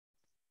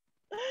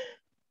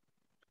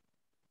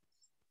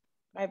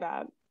My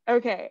bad.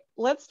 Okay,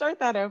 let's start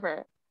that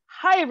over.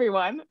 Hi,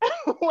 everyone.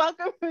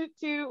 Welcome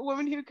to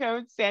Women Who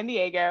Code San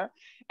Diego.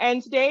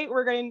 And today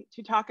we're going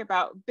to talk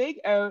about Big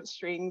O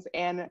strings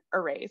and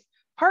arrays,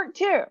 part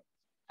 2.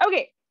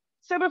 Okay,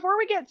 so before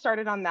we get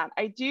started on that,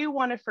 I do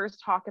want to first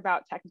talk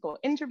about technical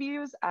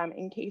interviews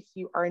in case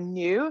you are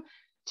new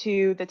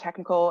to the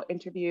technical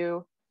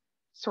interview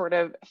sort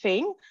of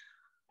thing.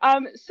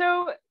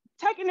 So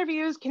tech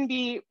interviews can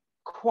be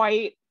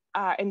quite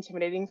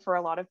intimidating for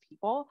a lot of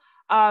people.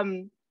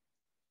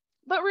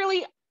 But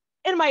really,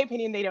 in my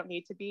opinion, they don't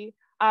need to be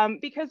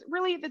because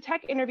really the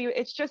tech interview,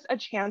 it's just a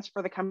chance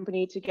for the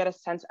company to get a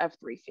sense of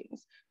 3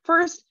 things.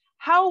 First,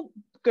 how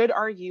good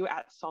are you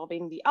at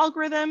solving the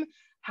algorithm?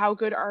 How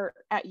good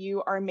at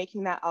you are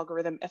making that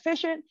algorithm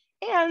efficient?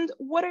 And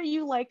what are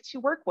you like to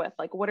work with?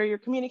 Like, what are your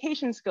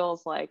communication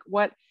skills like?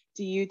 What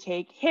do you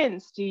take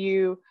hints? Do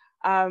you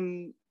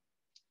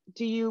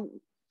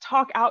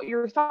talk out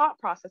your thought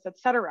process,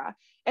 etc.?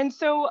 And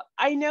so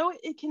I know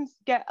it can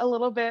get a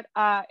little bit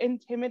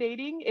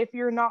intimidating if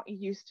you're not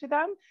used to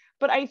them,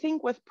 but I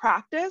think with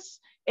practice,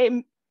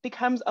 it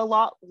becomes a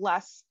lot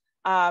less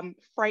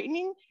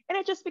frightening, and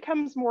it just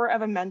becomes more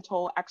of a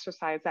mental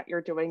exercise that you're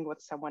doing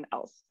with someone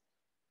else.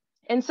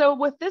 And so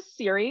with this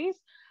series,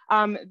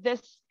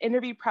 this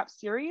interview prep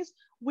series,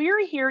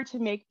 we're here to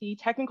make the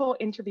technical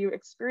interview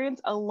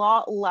experience a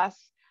lot less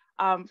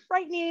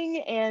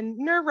frightening and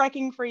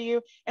nerve-wracking for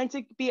you, and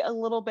to be a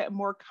little bit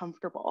more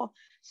comfortable.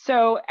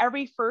 So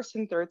every first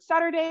and third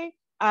Saturday,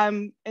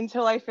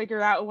 until I figure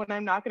out when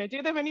I'm not going to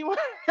do them anymore,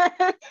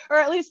 or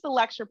at least the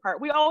lecture part.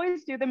 We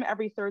always do them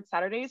every third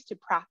Saturdays to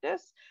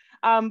practice,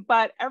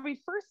 but every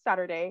first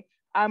Saturday,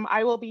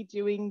 I will be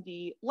doing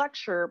the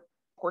lecture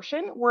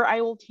portion where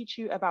I will teach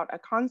you about a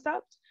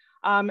concept,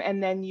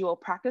 and then you will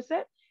practice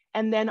it.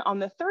 And then on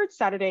the third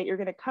Saturday, you're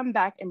going to come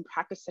back and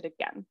practice it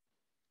again.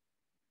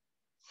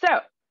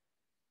 So,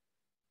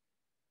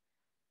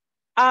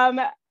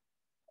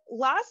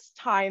 last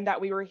time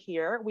that we were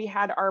here, we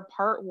had our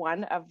part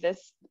 1 of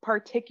this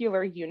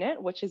particular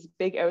unit, which is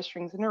Big O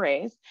strings and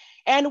arrays,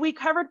 and we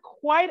covered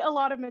quite a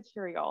lot of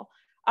material.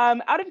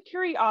 Out of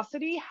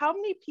curiosity, how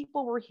many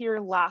people were here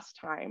last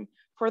time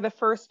for the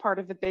first part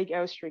of the Big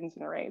O strings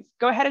and arrays?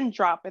 Go ahead and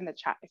drop in the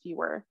chat if you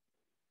were.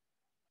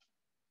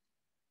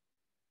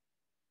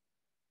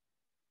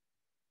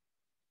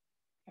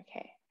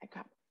 Okay, I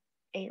got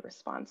a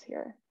response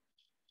here.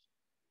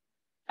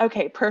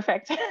 Okay,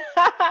 perfect.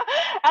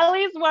 At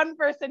least one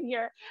person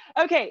here.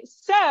 Okay,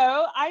 so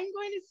I'm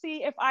going to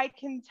see if I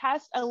can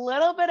test a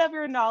little bit of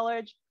your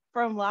knowledge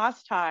from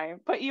last time.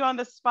 Put you on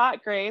the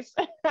spot, Grace.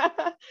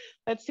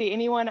 Let's see,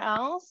 anyone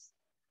else?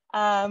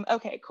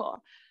 Okay,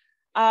 cool.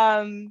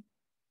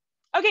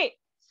 Okay,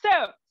 so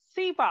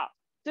CBOP.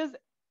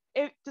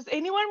 Does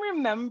anyone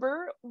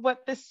remember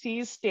what the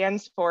C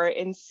stands for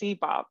in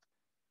CBOP?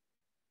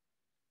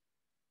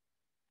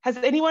 Has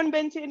anyone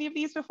been to any of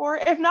these before?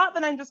 If not,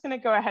 then I'm just going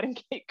to go ahead and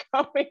keep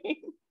going.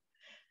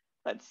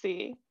 Let's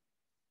see.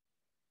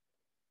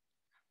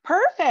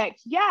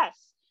 Perfect. Yes.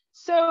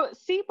 So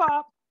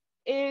CBOP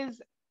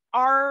is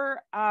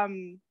our,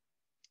 I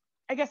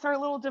guess, our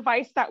little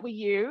device that we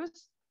use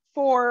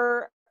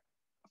for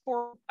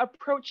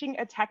approaching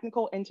a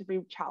technical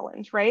interview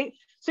challenge, right?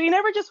 So you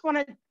never just want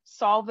to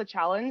solve the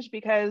challenge,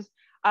 because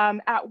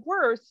at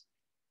worst,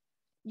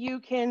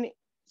 you can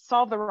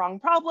solve the wrong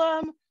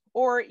problem,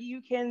 or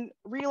you can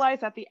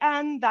realize at the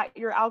end that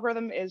your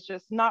algorithm is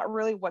just not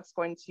really what's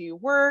going to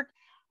work.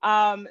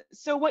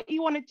 So what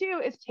you want to do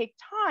is take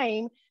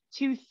time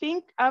to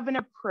think of an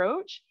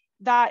approach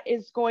that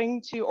is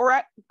going to,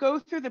 or go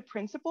through the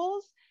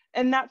principles,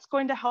 and that's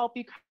going to help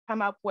you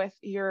come up with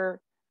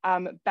your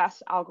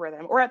best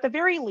algorithm, or at the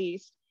very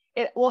least,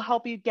 it will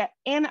help you get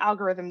an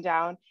algorithm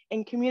down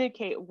and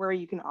communicate where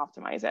you can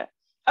optimize it.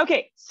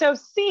 Okay, so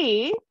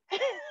C,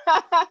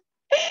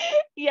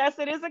 yes,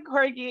 it is a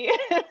corgi.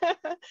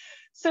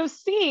 So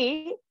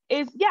C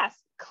is, yes,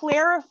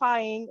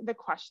 clarifying the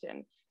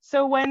question.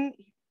 So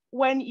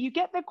when you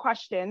get the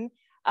question,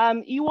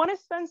 you want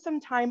to spend some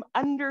time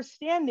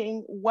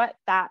understanding what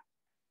that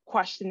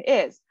question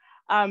is.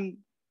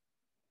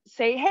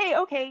 Say, hey,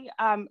 okay,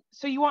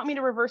 so you want me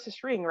to reverse a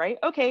string, right?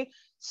 Okay,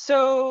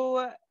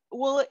 so,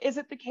 well, is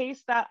it the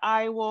case that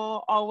I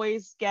will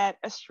always get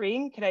a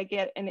string? Could I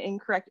get an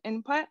incorrect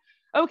input?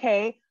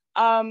 Okay,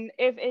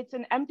 if it's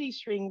an empty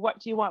string, what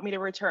do you want me to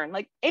return?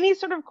 Like, any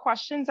sort of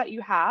questions that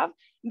you have,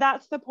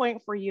 that's the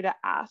point for you to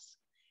ask.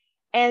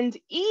 And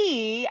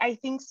E, I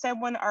think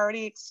someone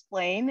already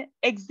explained,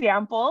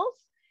 examples.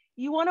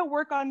 You want to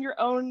work on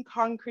your own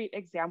concrete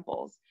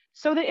examples.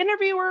 So the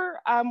interviewer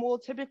will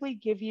typically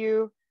give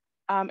you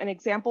an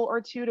example or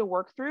two to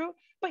work through,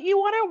 but you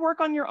want to work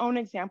on your own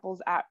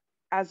examples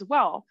as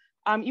well.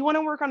 You want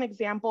to work on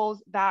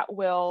examples that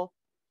will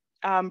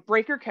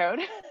break your code.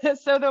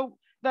 So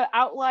the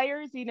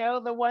outliers, you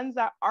know, the ones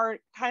that are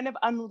kind of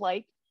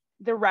unlike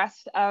the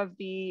rest of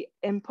the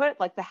input,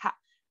 like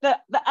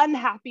the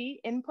unhappy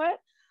input.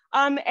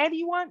 And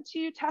you want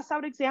to test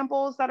out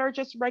examples that are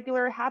just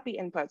regular happy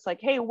inputs, like,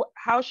 hey,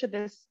 how should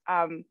this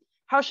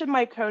how should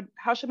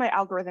my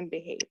algorithm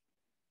behave?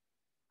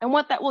 And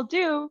what that will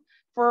do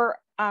for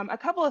a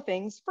couple of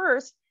things.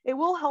 First, it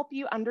will help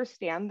you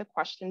understand the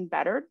question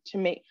better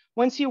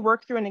once you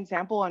work through an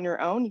example on your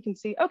own, you can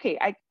see, okay,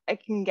 I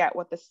can get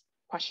what this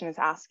question is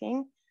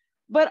asking.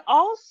 But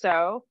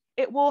also,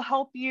 it will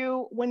help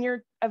you when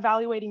you're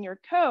evaluating your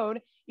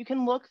code, you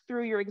can look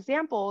through your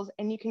examples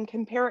and you can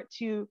compare it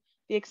to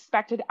the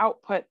expected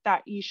output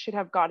that you should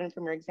have gotten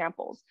from your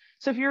examples.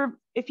 So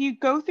if you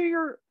go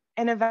through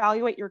and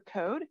evaluate your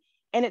code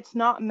and it's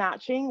not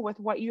matching with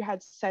what you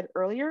had said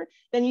earlier,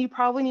 then you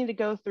probably need to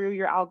go through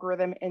your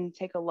algorithm and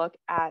take a look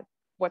at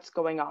what's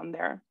going on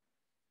there.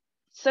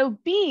 So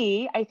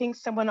B, I think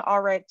someone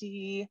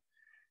already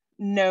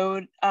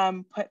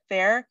put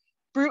there,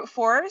 brute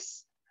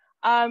force.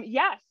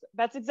 Yes,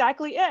 that's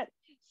exactly it.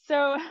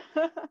 So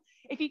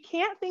if you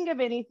can't think of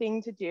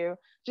anything to do,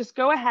 just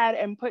go ahead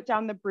and put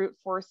down the brute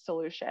force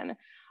solution.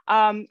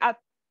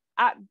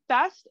 At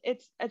best,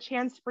 it's a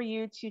chance for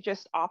you to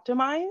just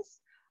optimize.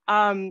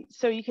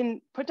 So you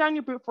can put down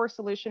your brute force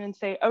solution and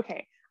say,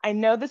 okay, I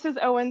know this is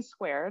O(n)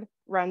 squared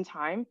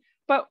runtime,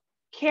 but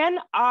can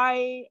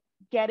I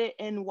get it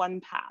in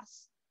one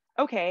pass?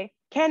 Okay,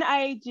 can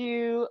I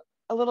do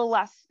a little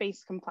less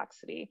space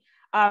complexity?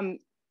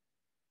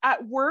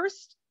 At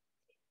worst,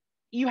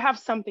 you have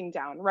something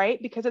down, right?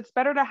 Because it's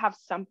better to have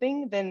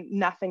something than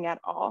nothing at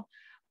all.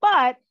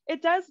 But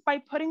it does, by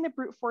putting the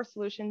brute force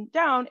solution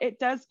down, it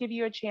does give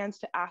you a chance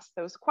to ask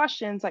those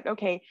questions like,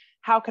 okay,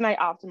 how can I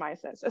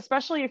optimize this?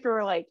 Especially if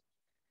you're like,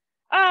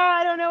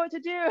 I don't know what to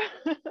do.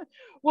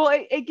 Well,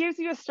 it gives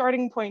you a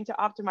starting point to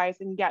optimize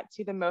and get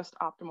to the most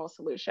optimal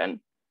solution.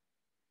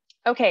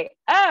 Okay,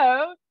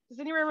 O, does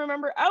anyone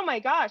remember? Oh my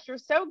gosh, you're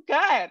so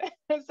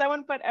good.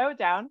 Someone put O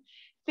down.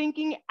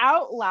 Thinking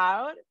out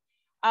loud.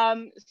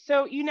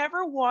 So you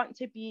never want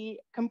to be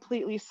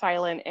completely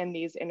silent in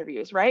these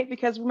interviews, right?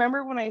 Because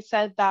remember when I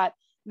said that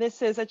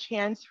this is a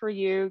chance for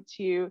you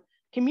to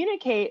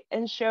communicate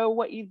and show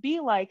what you'd be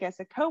like as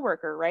a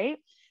coworker, right?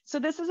 So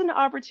this is an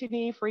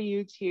opportunity for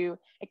you to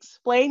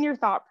explain your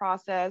thought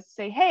process,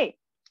 say, hey,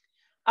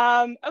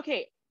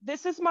 okay,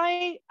 this is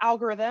my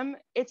algorithm.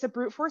 It's a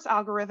brute force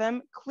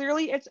algorithm.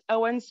 Clearly it's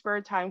O(n)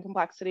 squared time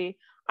complexity.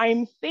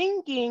 I'm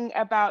thinking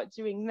about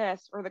doing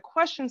this, or the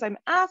questions I'm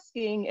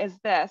asking is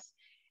this.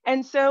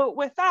 And so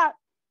with that,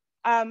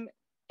 A,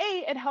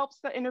 it helps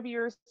the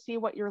interviewers see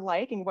what you're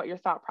like and what your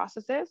thought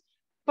process is.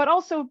 But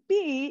also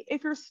B,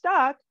 if you're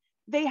stuck,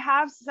 they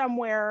have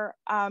somewhere,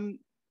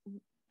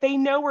 they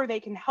know where they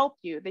can help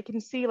you. They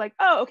can see like,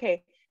 oh,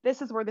 okay,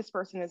 this is where this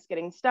person is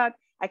getting stuck.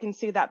 I can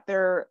see that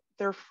their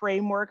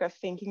framework of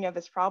thinking of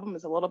this problem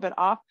is a little bit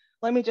off.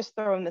 Let me just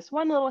throw in this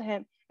one little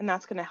hint, and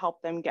that's going to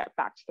help them get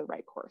back to the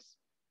right course.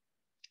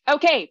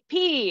 Okay,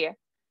 P.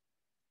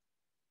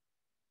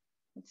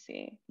 Let's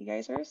see. You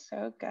guys are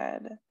so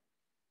good.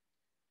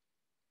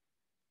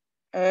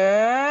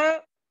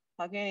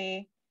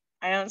 Okay.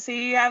 I don't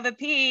see you have the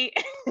P.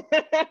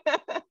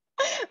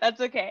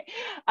 That's okay.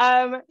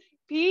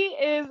 P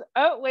is,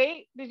 oh,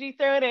 wait, did you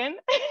throw it in?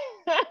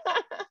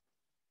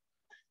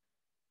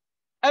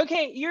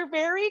 Okay, you're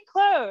very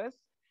close.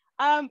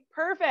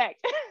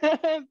 Perfect.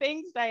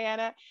 Thanks,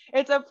 Diana.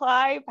 It's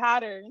apply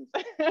patterns.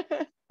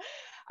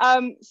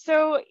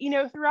 So,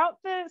 throughout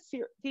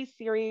these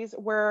series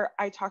where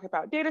I talk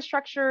about data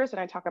structures and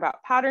I talk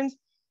about patterns,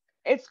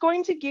 it's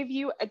going to give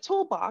you a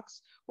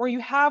toolbox where you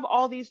have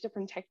all these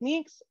different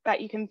techniques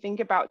that you can think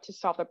about to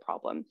solve the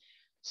problem.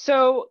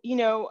 So,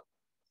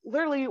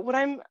 literally when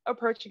I'm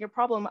approaching a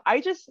problem,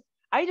 I just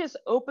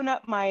open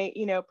up my,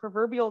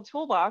 proverbial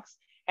toolbox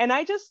and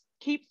I just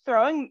keep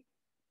throwing,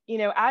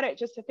 at it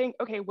just to think,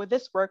 okay, would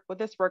this work? Would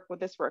this work? Would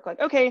this work?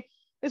 Like, okay,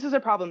 this is a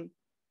problem.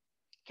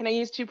 Can I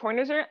use 2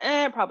 pointers or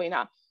probably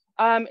not.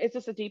 Is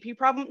this a DP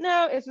problem?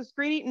 No. Is this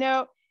greedy?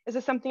 No. Is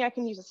this something I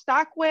can use a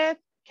stack with?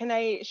 Should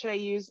I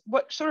use,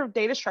 what sort of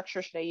data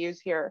structure should I use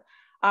here?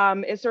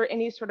 Is there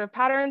any sort of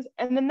patterns?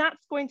 And then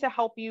that's going to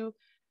help you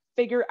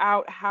figure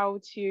out how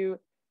to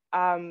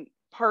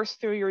parse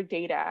through your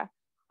data.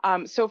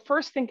 So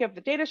first think of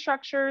the data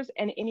structures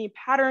and any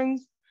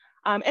patterns,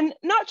 and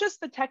not just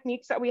the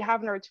techniques that we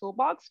have in our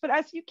toolbox, but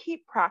as you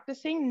keep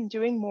practicing and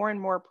doing more and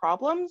more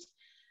problems,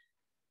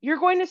 you're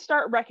going to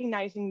start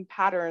recognizing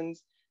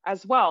patterns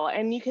as well.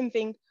 And you can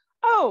think,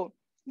 oh,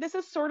 this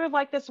is sort of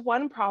like this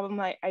one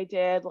problem I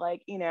did,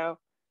 like,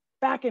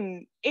 back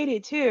in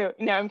 82.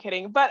 No, I'm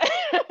kidding. But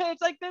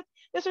it's like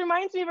this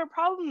reminds me of a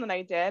problem that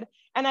I did.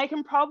 And I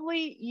can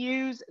probably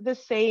use the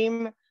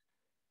same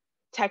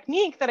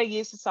technique that I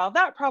used to solve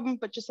that problem,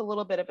 but just a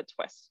little bit of a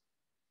twist.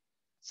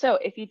 So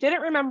if you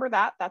didn't remember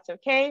that, that's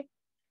okay.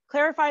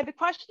 Clarify the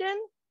question,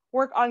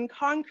 work on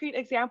concrete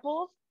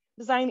examples,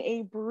 design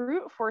a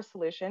brute force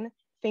solution,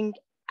 think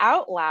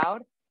out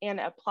loud, and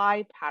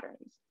apply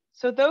patterns.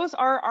 So those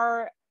are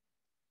our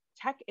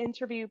tech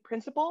interview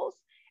principles.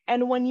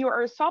 And when you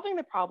are solving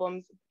the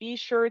problems, be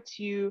sure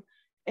to,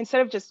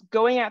 instead of just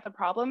going at the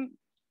problem,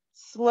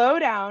 slow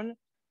down,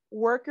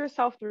 work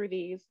yourself through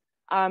these,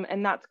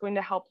 and that's going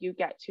to help you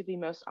get to the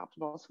most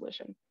optimal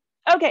solution.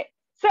 Okay,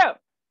 so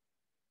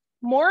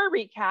more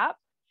recap.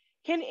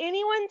 Can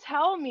anyone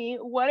tell me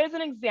what is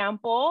an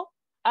example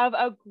of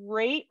a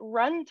great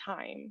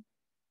runtime?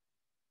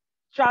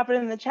 Drop it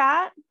in the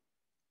chat.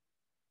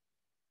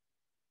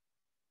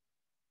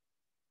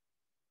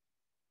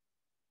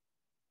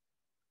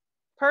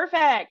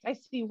 Perfect. I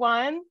see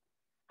one.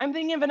 I'm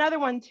thinking of another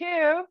one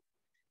too.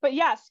 But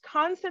yes,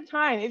 constant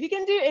time. If you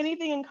can do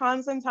anything in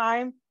constant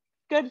time,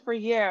 good for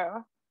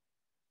you.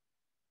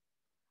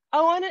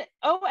 ON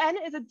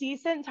is a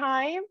decent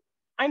time.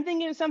 I'm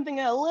thinking of something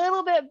a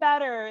little bit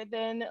better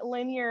than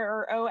linear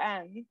or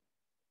ON.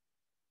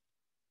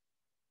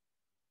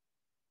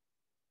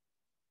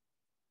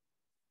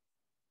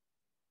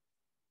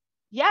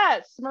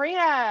 Yes,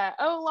 Marina,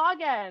 O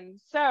log n.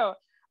 So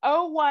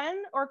O1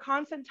 or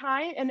constant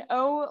time and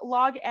O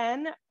log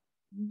n,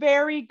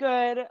 very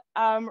good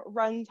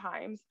run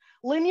times.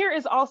 Linear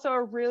is also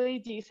a really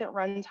decent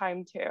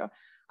runtime too.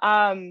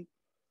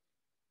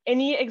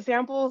 Any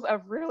examples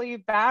of really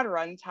bad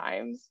run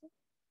times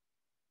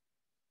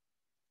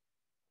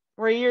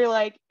where you're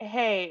like,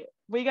 hey,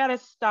 we got to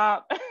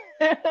stop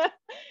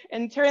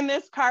and turn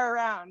this car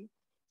around?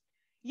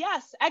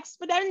 Yes,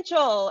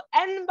 exponential,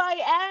 n by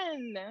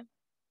n.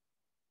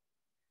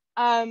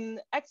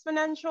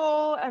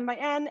 Exponential, n by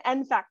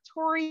n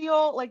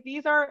factorial, like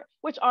these are,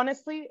 which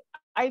honestly,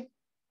 I've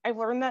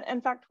learned that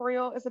n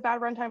factorial is a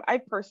bad runtime.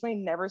 I've personally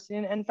never seen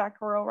an n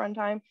factorial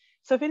runtime.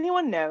 So if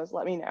anyone knows,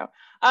 let me know.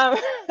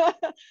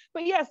 But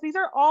yes, these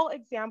are all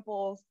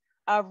examples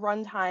of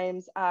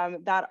runtimes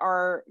that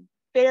are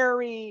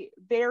very,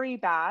 very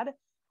bad.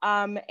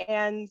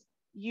 And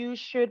you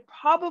should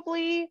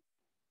probably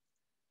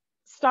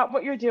stop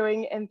what you're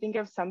doing and think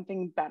of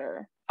something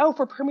better. Oh,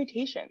 for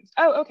permutations.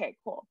 Oh, okay,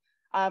 cool.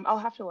 I'll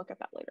have to look at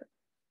that later.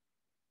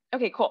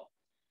 Okay, cool.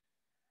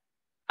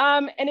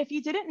 And if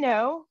you didn't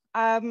know,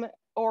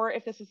 or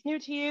if this is new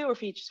to you, or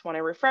if you just want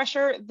a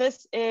refresher,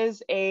 this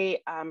is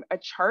a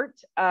chart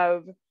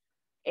of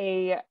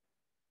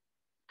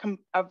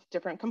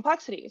different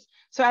complexities.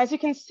 So as you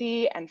can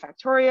see, n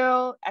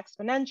factorial,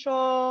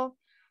 exponential,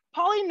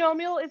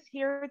 polynomial is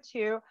here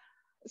too.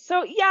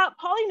 So yeah,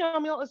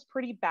 polynomial is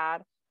pretty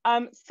bad.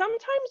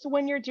 Sometimes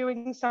when you're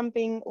doing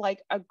something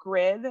like a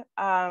grid,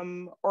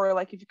 or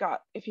like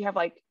if you have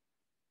like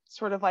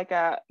sort of like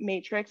a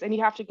matrix and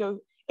you have to go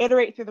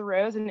iterate through the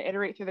rows and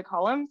iterate through the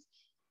columns,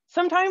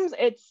 sometimes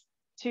it's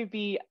to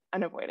be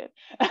unavoided.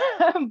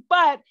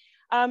 But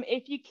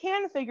if you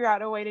can figure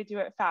out a way to do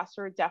it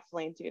faster,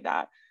 definitely do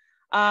that.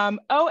 ON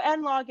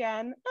log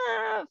n,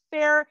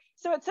 fair.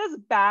 So it says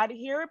bad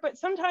here, but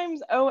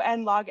sometimes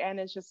ON log n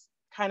is just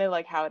kind of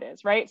like how it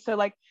is, right? So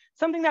like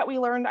something that we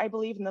learned, I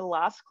believe, in the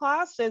last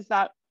class is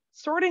that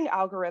sorting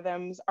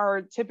algorithms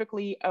are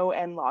typically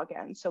ON log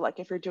n. So like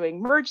if you're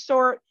doing merge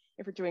sort,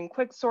 if you're doing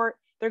quick sort,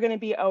 they're going to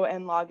be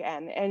ON log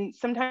n. And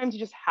sometimes you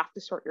just have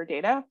to sort your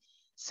data.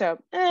 So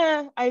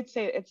I'd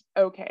say it's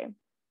okay.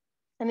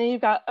 And then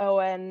you've got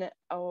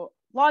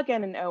log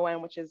n and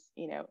ON, which is,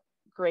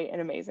 great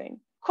and amazing.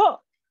 Cool.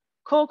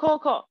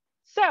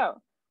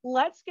 So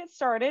let's get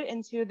started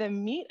into the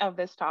meat of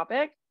this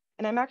topic.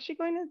 And I'm actually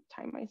going to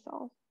time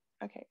myself.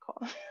 Okay,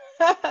 cool.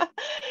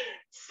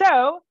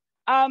 So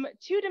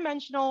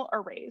two-dimensional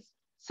arrays.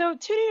 So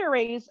 2D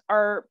arrays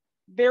are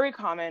very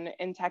common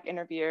in tech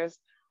interviews.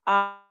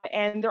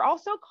 And they're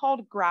also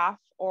called graph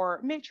or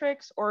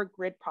matrix or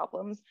grid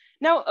problems.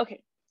 Now,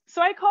 okay,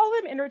 so I call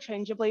them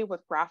interchangeably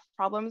with graph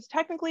problems.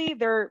 Technically,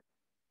 they're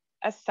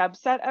a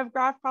subset of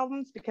graph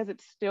problems because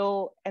it's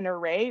still an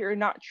array. You're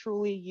not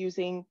truly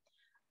using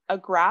a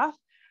graph.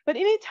 But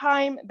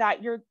anytime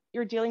that you're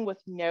dealing with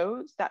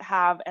nodes that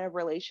have a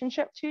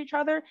relationship to each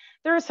other,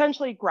 they're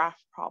essentially graph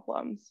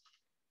problems.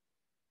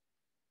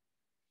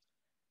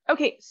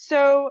 Okay,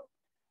 so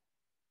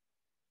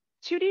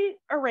 2D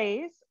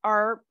arrays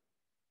are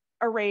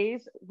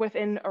arrays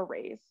within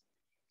arrays.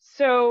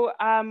 So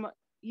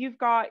you've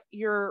got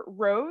your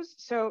rows.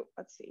 So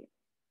let's see,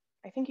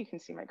 I think you can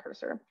see my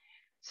cursor.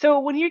 So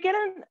when you get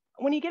a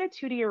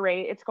 2D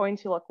array, it's going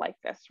to look like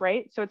this,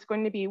 right? So it's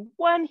going to be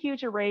one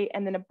huge array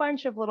and then a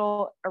bunch of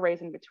little arrays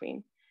in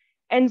between.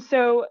 And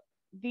so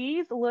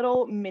these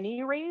little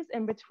mini arrays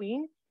in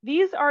between,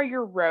 these are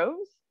your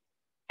rows.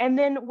 And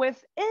then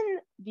within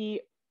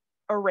the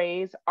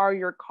arrays are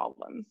your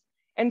columns.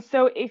 And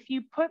so if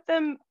you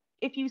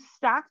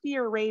stack the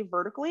array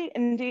vertically,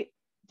 and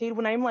Dave,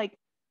 when I'm like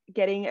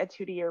getting a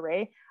 2D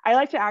array, I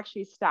like to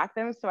actually stack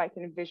them so I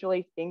can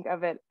visually think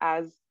of it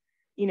as,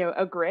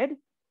 a grid.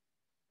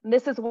 And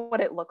this is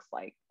what it looks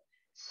like.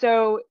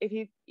 So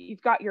if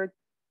you've got your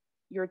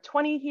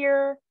 20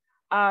 here,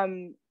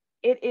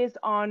 it is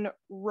on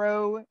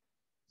row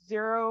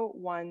 0,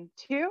 1,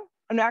 2.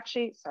 And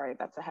actually, sorry,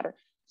 that's a header.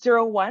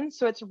 0, 1.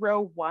 So it's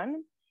row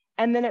 1.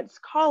 And then it's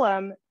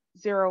column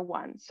 0,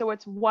 1. So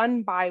it's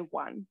 1 by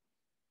 1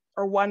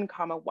 or 1,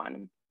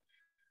 1.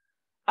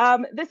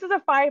 This is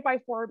a 5 by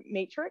 4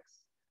 matrix.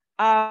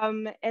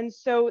 And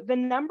so the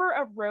number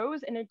of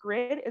rows in a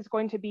grid is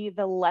going to be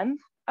the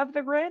length of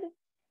the grid.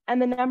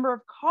 And the number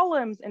of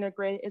columns in a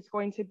grid is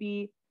going to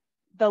be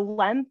the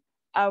length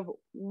of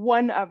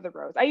one of the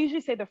rows. I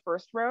usually say the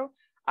first row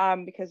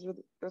because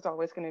there's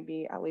always going to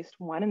be at least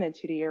one in a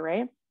 2D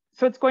array.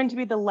 So it's going to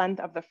be the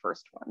length of the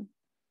first one.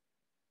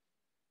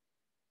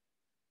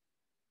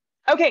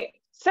 Okay,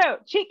 so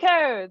cheat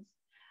codes.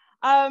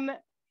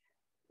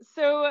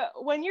 So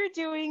when you're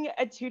doing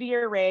a 2D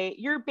array,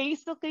 you're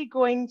basically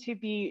going to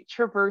be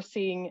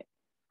traversing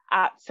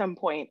at some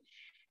point.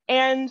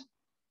 And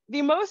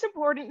the most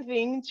important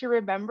thing to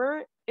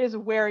remember is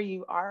where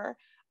you are.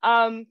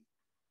 I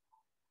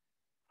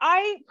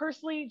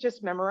personally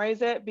just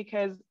memorize it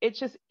because it's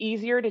just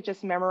easier to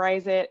just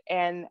memorize it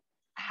and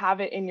have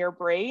it in your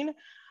brain.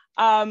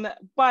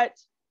 But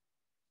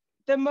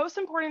the most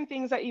important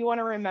things that you want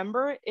to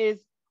remember is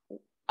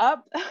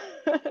up,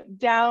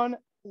 down,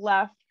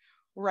 left,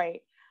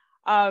 right.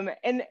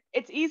 And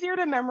it's easier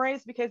to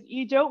memorize because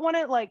you don't want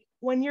to, like,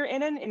 when you're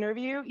in an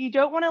interview, you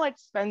don't want to like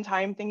spend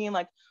time thinking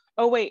like,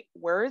 oh wait,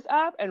 where's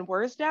up and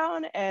where's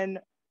down and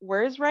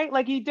where's right?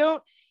 Like you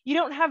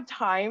don't have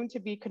time to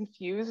be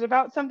confused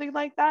about something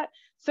like that.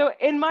 So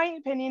in my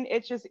opinion,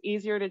 it's just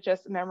easier to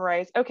just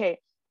memorize, okay,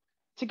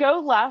 to go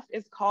left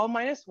is call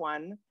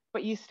 -1,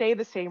 but you stay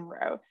the same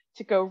row.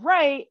 To go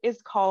right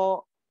is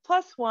call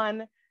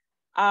 +1,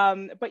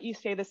 but you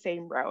stay the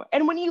same row.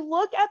 And when you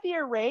look at the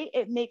array,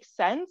 it makes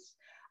sense,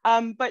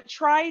 but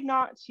try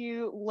not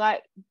to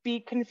be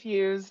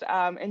confused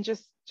and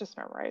just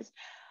memorize.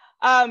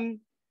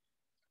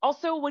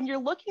 Also, when you're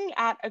looking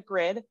at a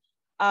grid,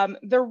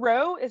 the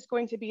row is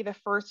going to be the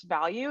first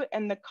value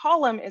and the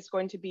column is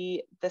going to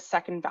be the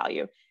second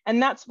value.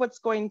 And that's what's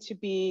going to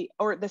be,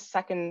 or the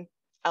second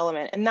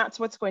element, and that's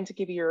what's going to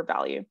give you your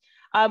value.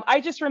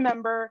 I just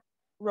remember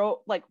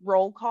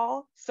roll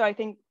call. So I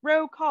think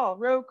row call,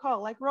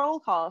 like roll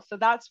call. So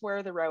that's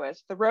where the row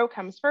is. The row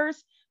comes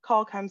first,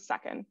 call comes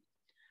second.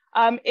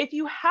 If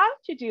you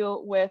have to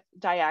deal with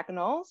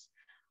diagonals,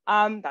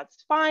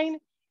 that's fine.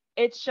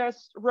 It's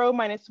just row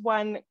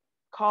 -1,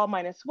 call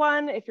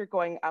 -1 if you're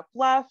going up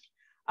left,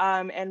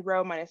 and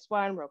row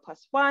 -1, row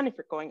 +1 if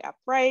you're going up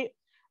right,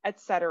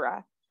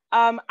 etc.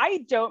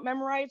 I don't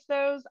memorize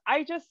those.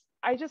 I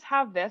just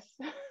have this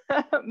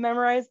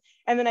memorized,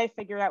 and then I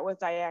figure it out with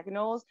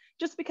diagonals,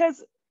 just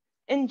because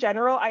in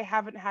general, I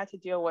haven't had to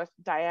deal with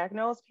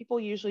diagonals. People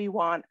usually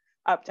want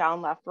up,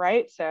 down, left,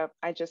 right. So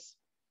I just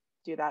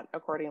do that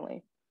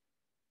accordingly.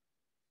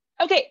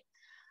 Okay.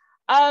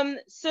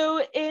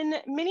 So in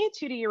many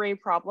 2D array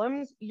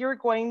problems, you're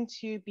going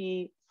to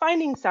be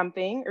finding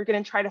something, or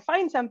going to try to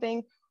find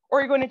something,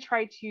 or you're going to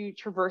try to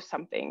traverse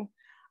something.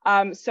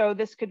 So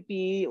this could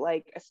be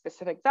like a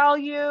specific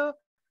value.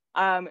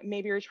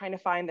 Maybe you're trying to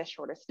find the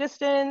shortest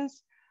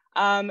distance.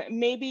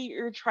 Maybe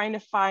you're trying to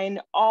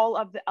find all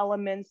of the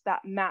elements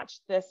that match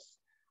this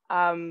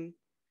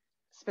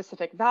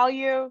specific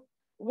value,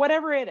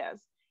 whatever it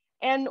is.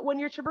 And when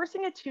you're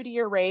traversing a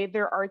 2D array,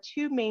 there are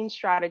two main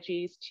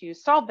strategies to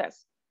solve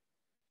this.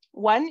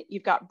 One,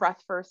 you've got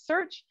breadth first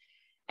search,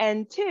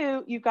 and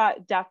two, you've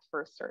got depth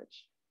first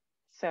search.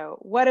 So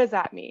what does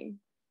that mean?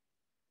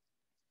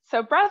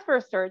 So breadth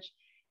first search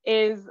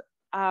is,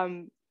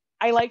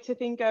 I like to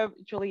think of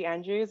Julie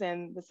Andrews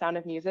and The Sound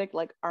of Music,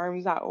 like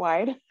arms out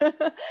wide,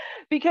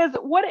 because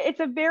it's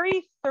a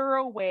very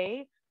thorough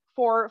way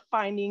for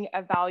finding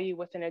a value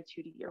within a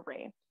 2D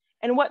array.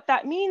 And what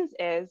that means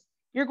is,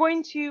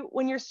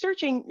 when you're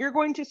searching, you're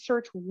going to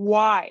search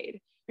wide.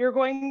 You're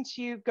going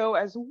to go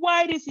as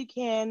wide as you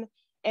can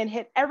and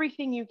hit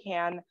everything you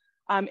can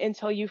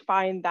until you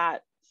find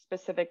that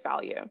specific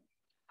value.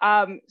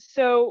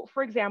 So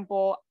for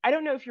example, I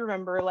don't know if you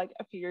remember like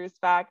a few years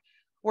back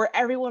where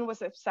everyone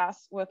was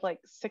obsessed with like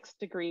 6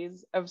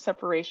 degrees of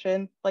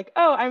separation. Like,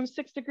 oh, I'm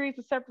 6 degrees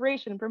of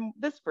separation from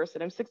this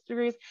person. I'm 6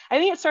 degrees. I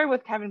think it started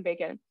with Kevin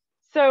Bacon.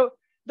 So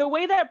the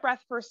way that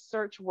breadth first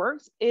search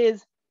works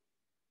is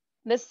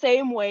the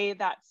same way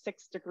that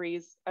 6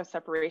 degrees of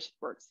separation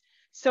works.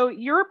 So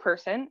you're a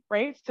person,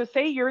 right? So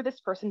say you're this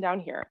person down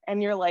here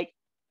and you're like,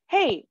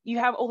 hey, you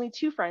have only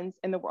 2 friends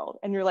in the world.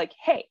 And you're like,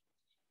 hey,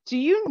 do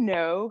you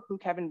know who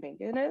Kevin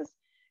Bacon is?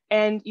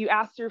 And you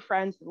ask your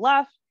friends to the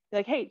left,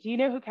 like, hey, do you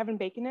know who Kevin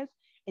Bacon is?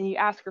 And you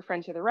ask your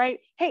friend to the right,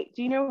 hey,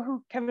 do you know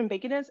who Kevin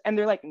Bacon is? And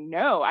they're like,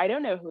 no, I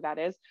don't know who that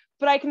is,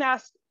 but I can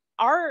ask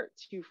our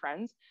 2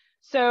 friends.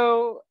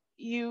 So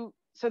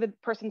the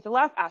person to the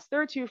left asks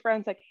their 2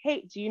 friends, like,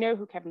 hey, do you know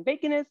who Kevin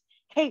Bacon is?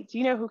 Hey, do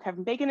you know who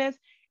Kevin Bacon is?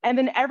 And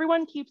then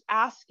everyone keeps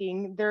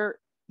asking their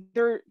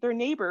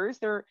neighbors,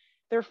 their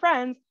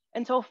friends,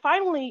 until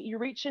finally you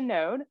reach a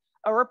node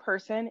or a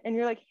person and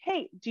you're like,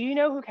 hey, do you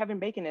know who Kevin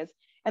Bacon is?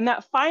 And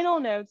that final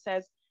node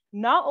says,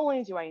 not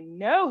only do I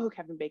know who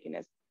Kevin Bacon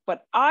is,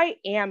 but I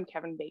am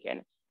Kevin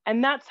Bacon.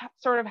 And that's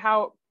sort of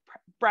how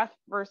breadth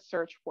first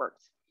search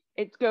works.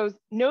 It goes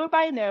node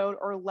by node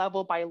or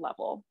level by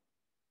level.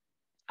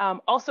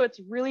 Also,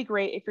 it's really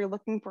great if you're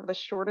looking for the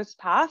shortest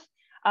path.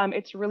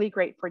 It's really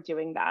great for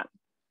doing that.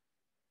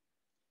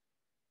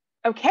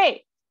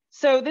 Okay,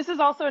 so this is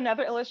also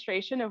another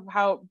illustration of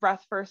how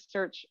breadth first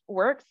search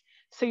works.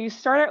 So you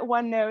start at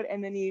one node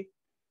and then you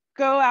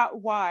go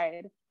out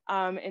wide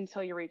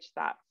until you reach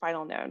that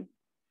final node.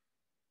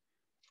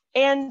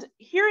 And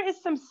here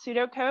is some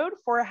pseudocode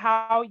for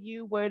how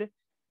you would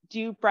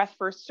do breadth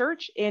first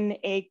search in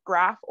a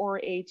graph or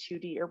a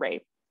 2D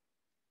array.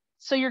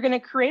 So you're going to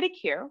create a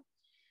queue,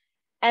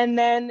 and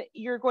then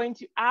you're going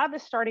to add the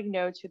starting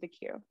node to the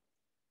queue.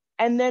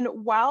 And then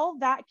while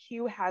that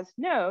queue has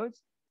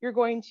nodes, you're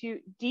going to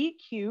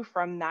dequeue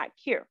from that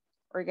queue,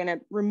 or you're going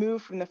to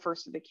remove from the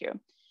first of the queue.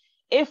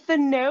 If the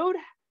node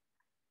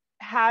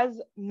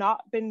has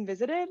not been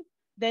visited,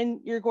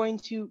 then you're going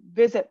to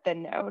visit the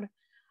node.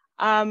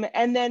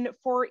 And then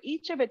for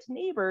each of its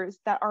neighbors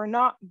that are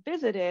not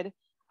visited,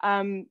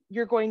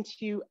 you're going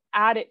to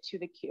add it to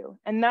the queue.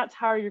 And that's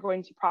how you're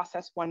going to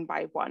process one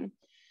by one.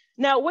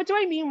 Now, what do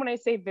I mean when I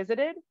say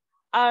visited?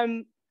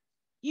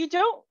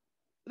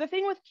 The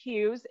thing with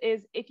queues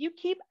is if you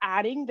keep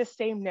adding the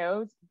same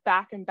nodes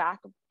back and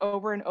back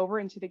over and over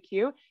into the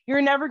queue,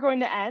 you're never going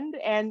to end,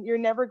 and you're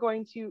never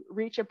going to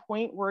reach a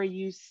point where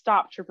you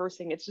stop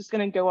traversing. It's just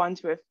going to go on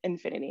to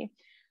infinity.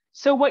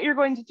 So what you're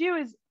going to do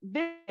is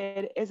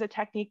visit is a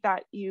technique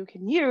that you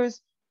can use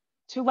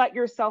to let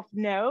yourself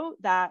know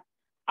that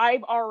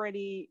I've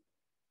already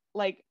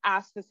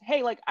asked this,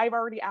 hey, I've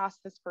already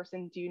asked this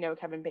person, do you know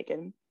Kevin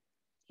Bacon?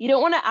 You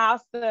don't want to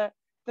ask a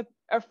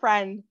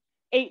friend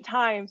 8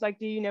 times,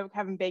 do you know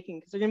Kevin Bacon?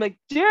 Because they're gonna be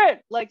dude,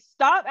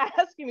 stop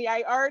asking me.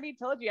 I already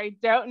told you I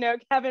don't know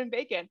Kevin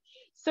Bacon.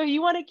 So you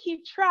want to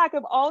keep track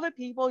of all the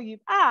people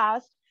you've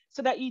asked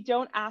so that you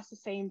don't ask the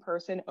same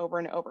person over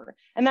and over.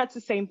 And that's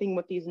the same thing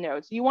with these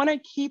nodes. You want to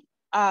keep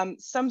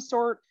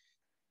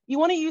you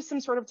want to use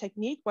some sort of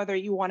technique, whether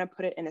you want to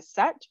put it in a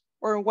set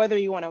or whether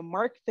you want to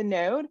mark the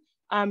node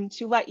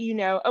to let you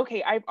know,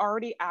 okay, I've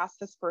already asked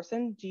this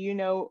person, do you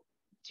know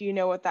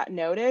what that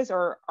node is,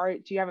 or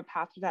do you have a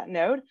path to that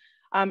node?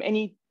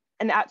 And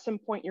at some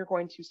point you're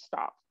going to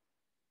stop.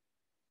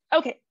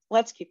 Okay,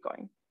 let's keep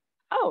going.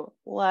 Oh,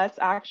 let's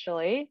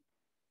actually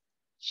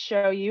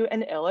show you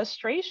an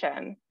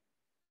illustration.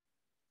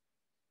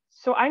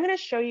 So I'm going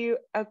to show you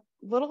a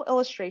little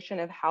illustration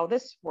of how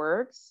this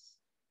works.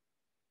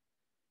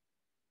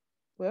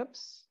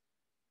 Whoops.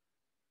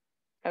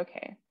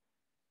 Okay.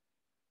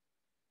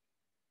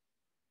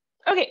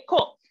 Okay,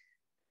 cool.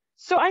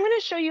 So I'm going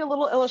to show you a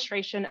little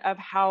illustration of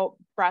how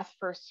breadth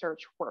first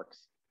search works.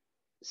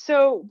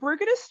 So we're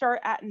going to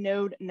start at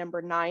node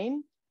number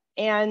 9,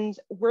 and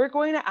we're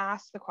going to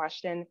ask the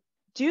question,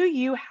 do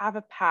you have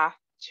a path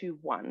to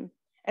 1?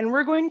 And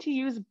we're going to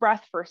use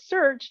breadth first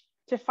search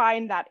to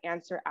find that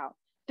answer out.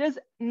 Does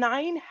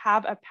 9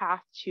 have a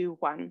path to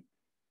 1?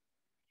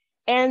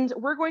 And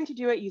we're going to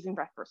do it using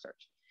breadth first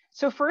search.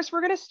 So first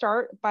we're going to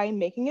start by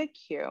making a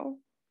queue.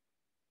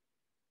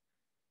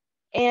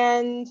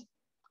 And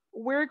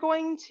we're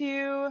going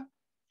to,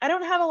 I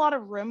don't have a lot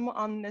of room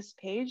on this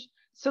page.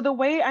 So the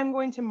way I'm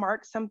going to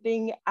mark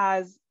something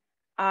as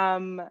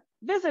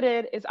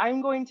visited is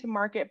I'm going to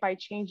mark it by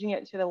changing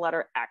it to the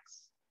letter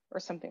X or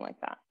something like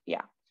that.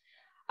 Yeah.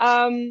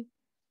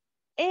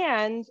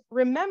 And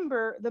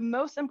remember, the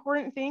most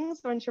important things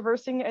when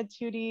traversing a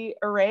 2D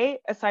array,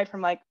 aside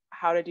from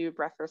how to do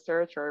breadth first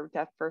search or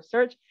depth first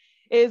search,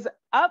 is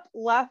up,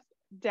 left,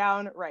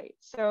 down, right.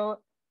 So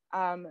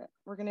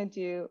we're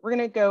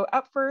gonna go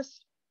up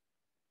first,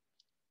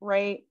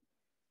 right,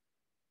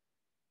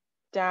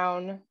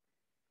 down,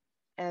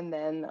 and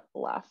then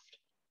left.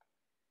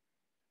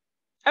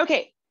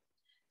 Okay,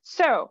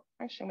 so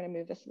actually I'm gonna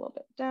move this a little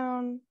bit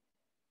down.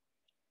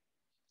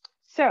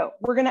 So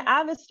we're gonna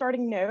add the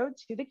starting node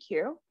to the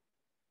queue.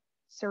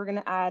 So we're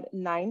gonna add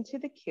 9 to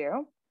the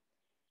queue.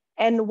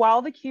 And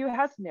while the queue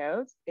has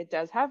nodes, it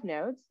does have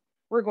nodes,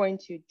 we're going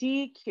to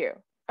dequeue.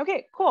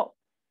 Okay, cool.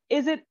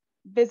 Is it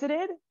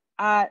visited?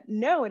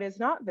 No, it is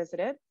not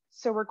visited.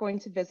 So we're going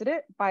to visit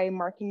it by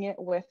marking it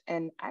with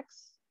an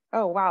X.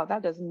 Oh, wow,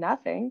 that does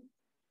nothing.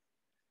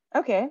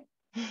 Okay.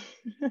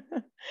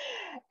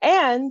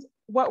 And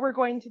what we're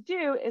going to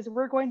do is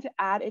we're going to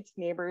add its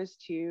neighbors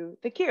to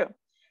the queue.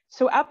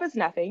 So up is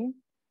nothing,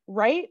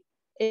 right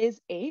is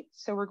 8.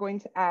 So we're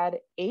going to add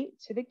 8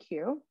 to the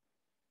queue.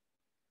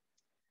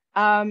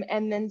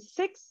 And then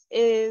 6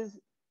 is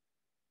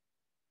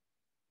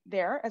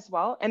there as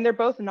well. And they're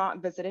both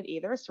not visited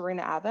either. So we're going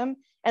to add them.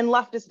 And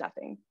left is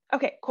nothing.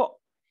 Okay, cool.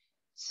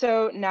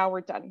 So now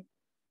we're done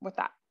with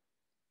that.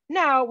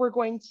 Now we're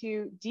going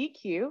to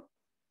dequeue.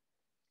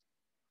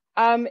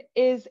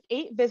 Is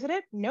 8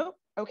 visited? Nope.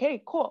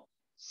 Okay, cool.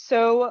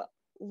 So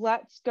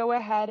let's go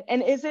ahead.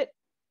 And is it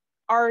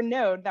our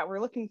node that we're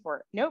looking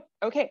for? Nope.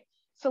 Okay.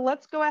 So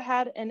let's go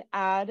ahead and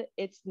add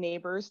its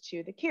neighbors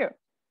to the queue.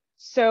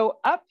 So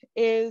up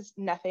is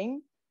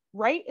nothing.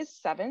 Right is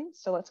 7.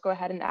 So let's go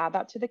ahead and add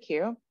that to the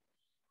queue.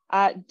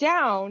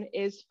 Down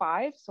is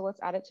 5. So let's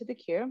add it to the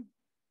queue.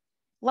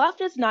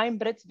 Left is 9,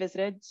 but it's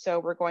visited. So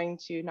we're going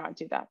to not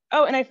do that.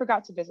 Oh, and I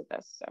forgot to visit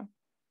this. So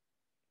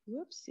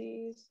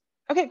whoopsies.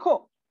 Okay,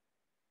 cool.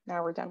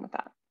 Now we're done with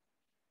that.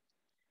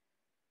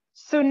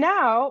 So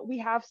now we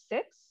have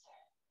 6.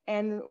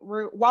 And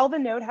while the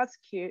node has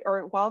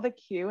while the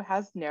queue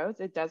has nodes,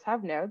 it does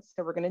have nodes.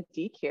 So we're going to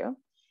dequeue.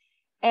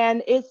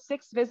 And is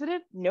 6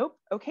 visited? Nope.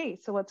 Okay,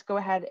 so let's go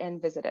ahead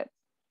and visit it.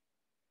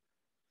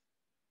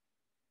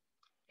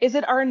 Is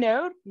it our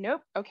node?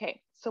 Nope.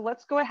 Okay, so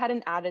let's go ahead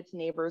and add its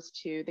neighbors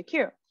to the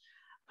queue.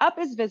 Up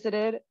is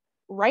visited,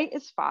 right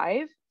is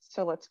 5.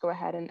 So let's go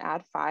ahead and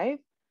add 5.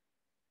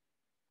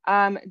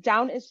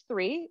 Down is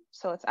 3.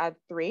 So let's add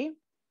 3.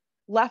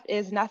 Left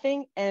is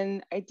nothing.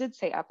 And I did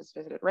say up is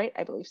visited, right?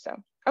 I believe so.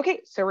 Okay,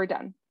 so we're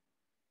done.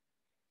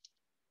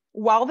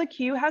 While the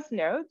queue has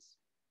nodes,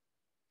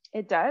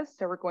 it does.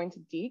 So we're going to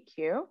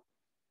dequeue.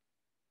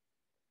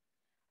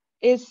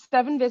 Is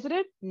 7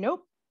 visited?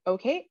 Nope.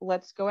 Okay,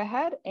 let's go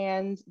ahead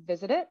and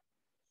visit it.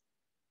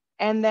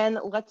 And then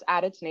let's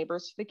add its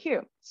neighbors to the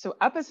queue. So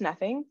up is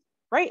nothing,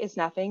 right is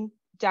nothing,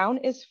 down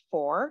is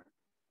 4,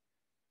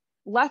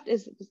 left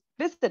is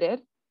visited.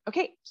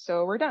 Okay,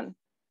 so we're done.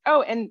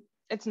 Oh, and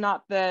it's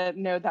not the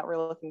node that we're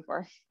looking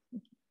for,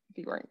 if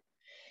you weren't,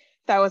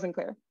 that wasn't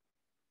clear.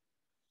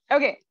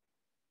 Okay,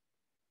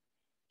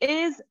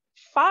 is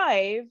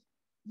 5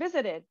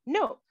 visited?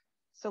 Nope.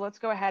 So let's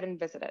go ahead and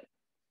visit it.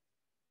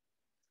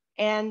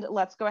 And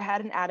let's go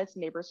ahead and add its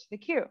neighbors to the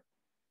queue.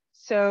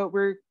 So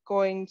we're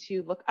going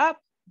to look up,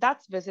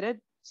 that's visited,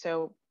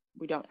 so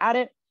we don't add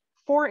it.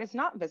 4 is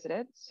not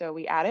visited, so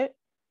we add it.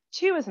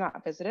 2 is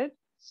not visited,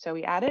 so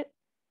we add it.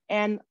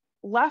 And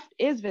left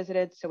is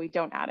visited, so we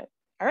don't add it.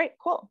 All right,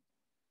 cool.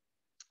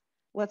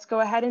 Let's go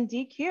ahead and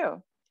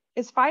dequeue.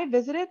 Is 5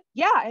 visited?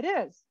 Yeah, it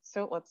is.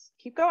 So let's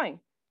keep going.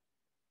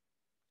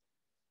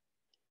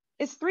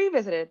 Is 3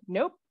 visited?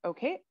 Nope.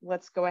 Okay,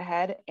 let's go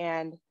ahead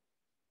and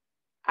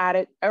add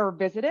it or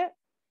visit it.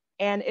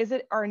 And is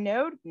it our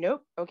node?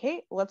 Nope.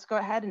 Okay, let's go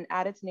ahead and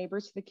add its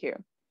neighbors to the queue.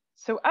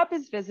 So up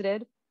is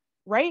visited,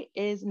 right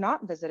is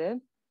not visited,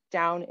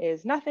 down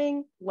is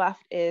nothing,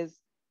 left is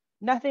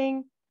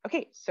nothing.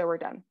 Okay, so we're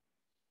done.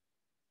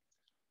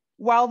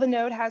 While the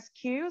node has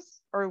queues,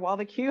 or while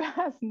the queue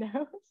has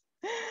nodes,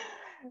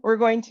 we're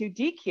going to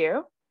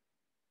dequeue.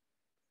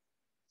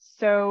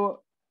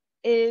 So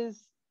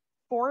is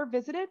 4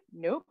 visited?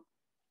 Nope.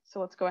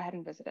 So let's go ahead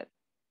and visit it.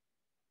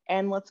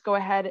 And let's go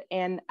ahead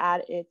and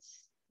add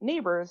its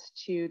neighbors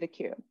to the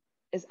queue.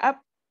 Is up,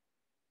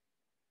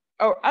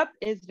 or up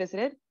is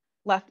visited,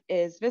 left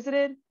is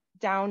visited,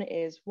 down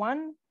is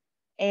 1,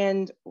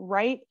 and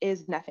right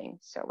is nothing.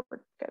 So we're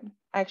good.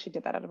 I actually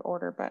did that out of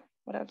order, but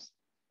whatever.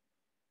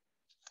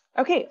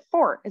 Okay,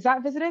 4, is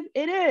that visited?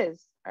 It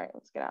is. All right,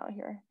 let's get out of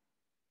here.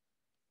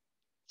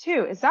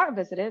 2, is that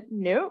visited?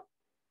 Nope.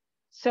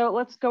 So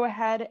let's go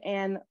ahead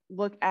and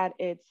look at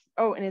its,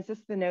 oh, and is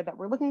this the node that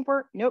we're looking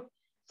for? Nope.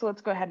 So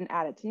let's go ahead and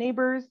add its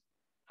neighbors.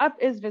 Up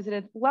is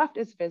visited, left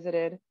is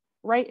visited,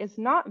 right is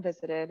not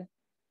visited,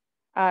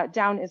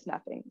 down is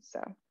nothing. So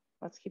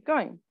let's keep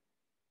going.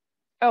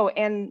 Oh,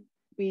 and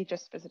we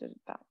just visited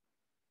that.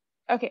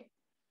 Okay.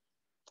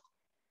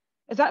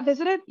 Is that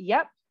visited?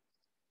 Yep.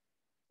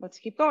 Let's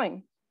keep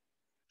going.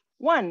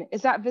 1,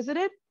 is that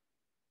visited?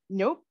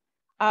 Nope.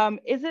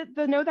 Is it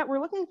the node that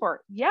we're looking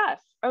for? Yes.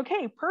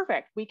 Okay,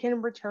 perfect. We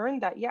can return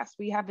that. Yes,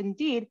 we have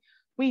indeed.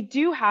 We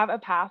do have a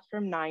path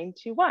from 9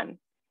 to 1.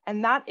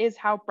 And that is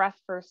how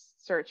breadth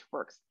first search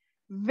works.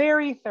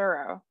 Very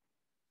thorough.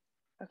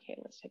 Okay,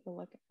 let's take a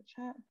look at the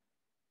chat.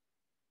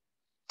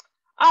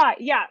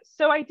 Yeah,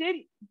 so I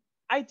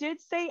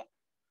did say,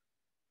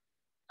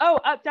 oh,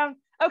 up, down.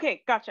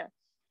 Okay, gotcha.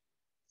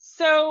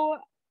 So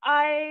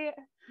I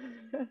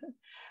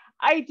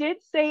did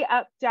say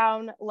up,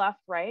 down,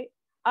 left, right.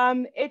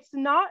 It's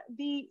not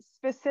the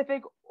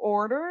specific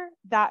order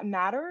that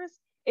matters.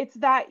 It's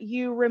that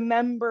you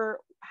remember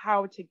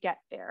how to get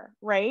there,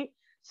 right?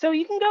 So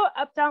you can go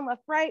up, down,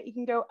 left, right. You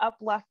can go up,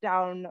 left,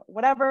 down,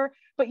 whatever,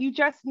 but you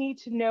just need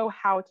to know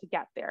how to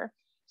get there.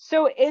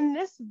 So in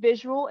this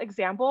visual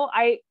example,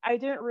 I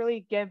didn't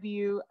really give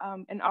you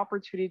an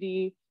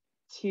opportunity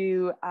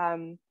to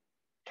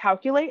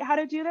calculate how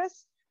to do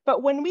this.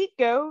 But when we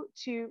go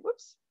to,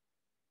 whoops.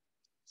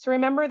 So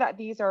remember that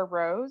these are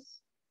rows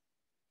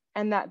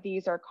and that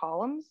these are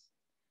columns.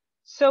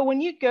 So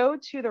when you go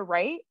to the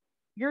right,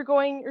 you're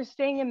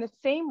staying in the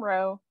same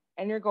row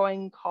and you're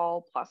going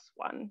col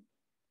 +1.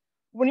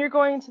 When you're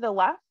going to the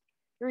left,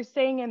 you're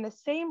staying in the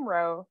same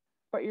row,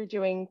 but you're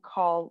doing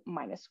col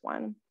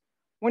 -1.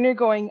 When you're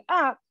going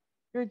up,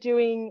 you're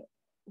doing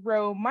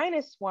row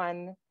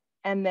 -1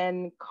 and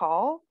then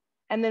col.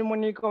 And then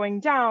when you're going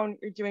down,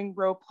 you're doing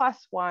row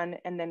 +1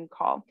 and then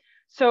col.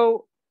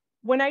 So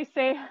when I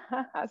say,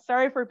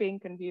 sorry for being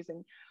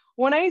confusing.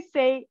 When I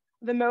say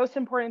the most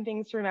important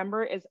things to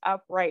remember is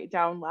up, right,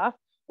 down, left,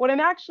 what I'm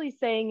actually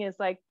saying is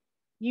like,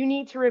 you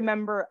need to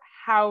remember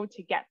how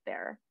to get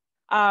there.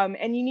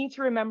 And you need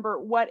to remember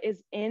what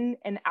is in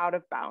and out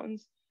of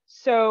bounds.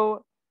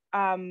 So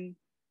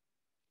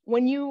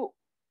when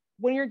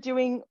you're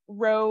doing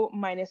row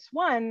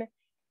 -1,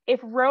 if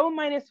row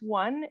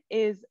 -1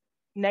 is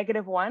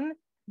 -1,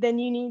 then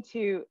you need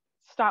to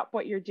stop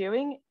what you're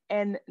doing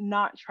and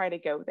not try to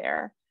go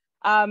there.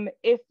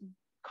 If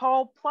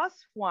col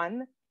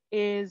 +1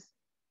 is,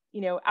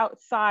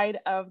 outside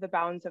of the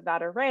bounds of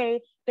that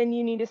array, then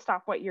you need to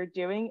stop what you're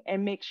doing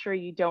and make sure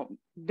you don't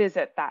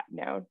visit that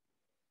node.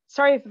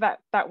 Sorry if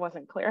that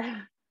wasn't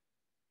clear.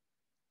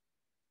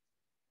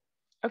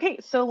 Okay,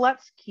 so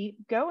let's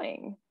keep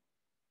going.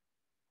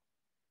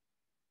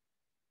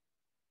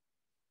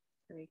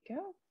 There we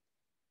go.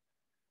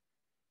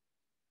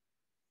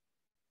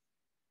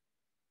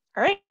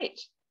 All right.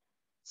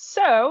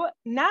 So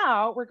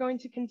now we're going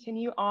to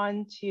continue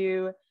on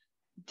to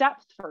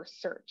depth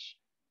first search.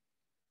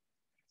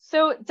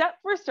 So depth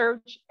first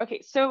search,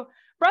 okay, so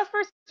breadth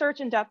first search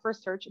and depth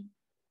first search,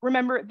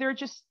 remember, they're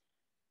just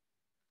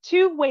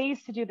two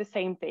ways to do the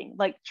same thing,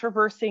 like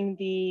traversing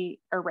the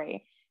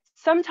array.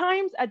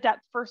 Sometimes a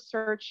depth first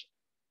search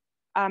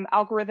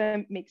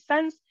algorithm makes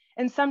sense,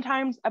 and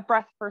sometimes a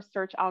breadth first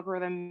search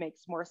algorithm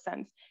makes more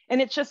sense.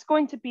 And it's just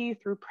going to be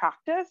through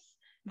practice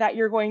that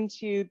you're going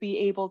to be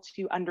able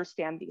to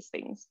understand these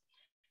things.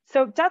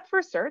 So depth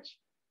first search,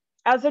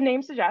 as the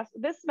name suggests,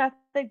 this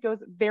method goes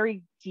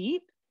very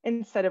deep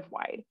instead of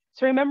wide.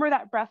 So remember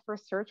that breadth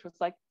first search was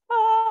like,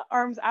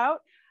 arms out.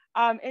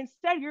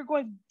 Instead, you're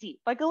going deep,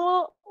 like a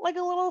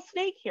little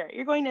snake here.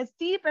 You're going as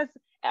deep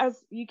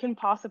as you can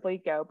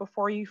possibly go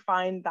before you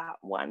find that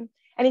one.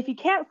 And if you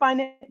can't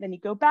find it, then you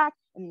go back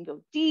and you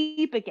go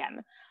deep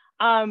again.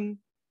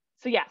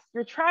 So yes,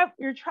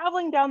 you're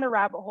traveling down the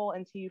rabbit hole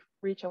until you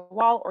reach a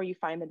wall or you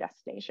find the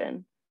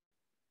destination.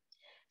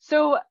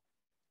 So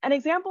an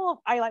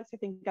example I like to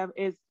think of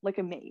is like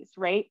a maze,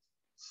 right?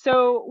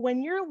 So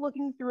when you're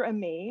looking through a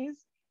maze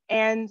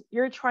and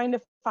you're trying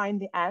to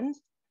find the end,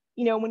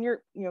 when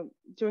you're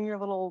doing your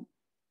little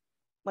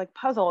like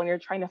puzzle and you're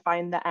trying to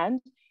find the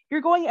end,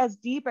 you're going as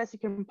deep as you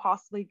can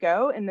possibly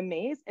go in the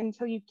maze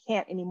until you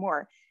can't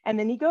anymore. And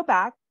then you go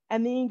back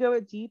and then you go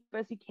as deep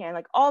as you can,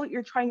 like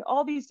you're trying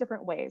all these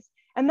different ways.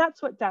 And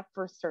that's what depth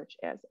first search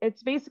is.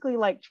 It's basically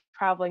like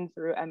traveling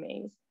through a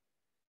maze.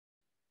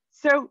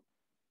 So,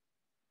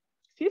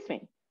 excuse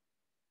me.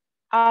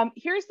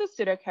 Here's the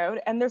pseudocode,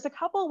 and there's a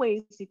couple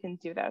ways you can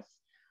do this.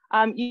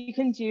 You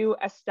can do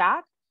a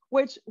stack,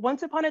 which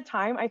once upon a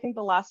time, I think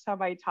the last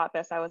time I taught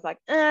this, I was like,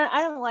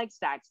 I don't like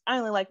stacks. I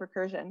only like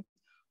recursion.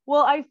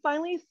 Well, I've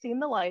finally seen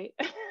the light.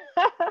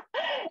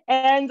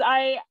 And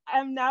I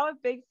am now a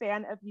big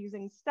fan of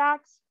using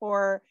stacks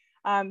for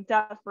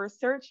depth first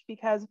search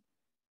because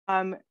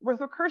with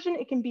recursion,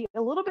 it can be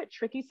a little bit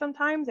tricky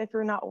sometimes if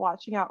you're not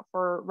watching out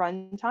for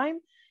runtime.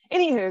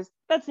 Anywho,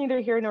 that's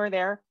neither here nor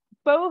there.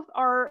 Both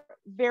are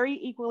very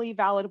equally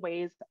valid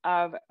ways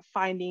of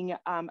finding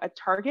a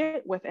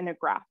target within a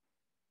graph.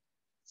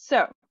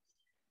 So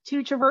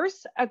to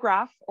traverse a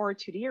graph or a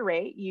 2D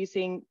array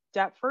using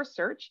depth first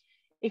search,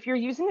 if you're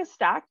using a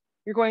stack,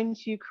 you're going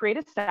to create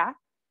a stack,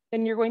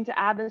 then you're going to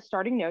add the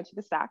starting node to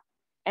the stack.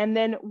 And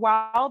then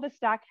while the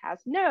stack has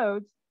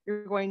nodes,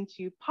 you're going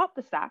to pop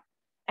the stack.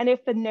 And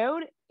if the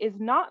node is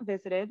not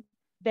visited,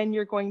 then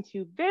you're going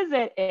to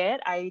visit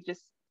it. I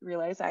just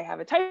realized I have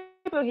a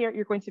typo here.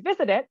 You're going to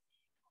visit it.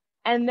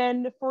 And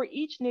then for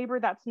each neighbor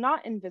that's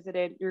not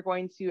visited, you're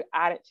going to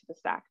add it to the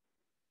stack.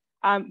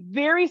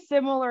 Very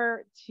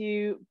similar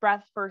to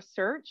breadth first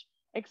search,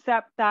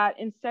 except that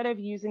instead of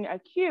using a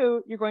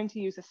queue, you're going to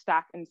use a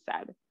stack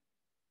instead.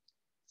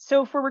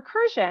 So for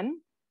recursion,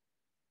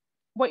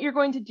 what you're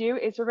going to do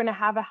is you're going to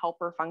have a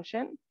helper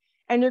function,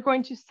 and you're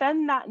going to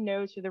send that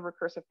node to the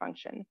recursive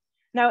function.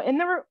 Now in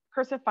the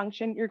recursive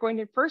function, you're going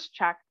to first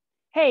check,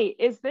 hey,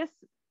 is this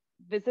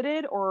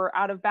visited or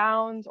out of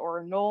bounds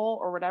or null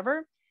or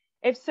whatever?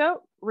 If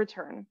so,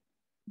 return.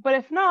 But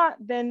if not,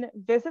 then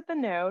visit the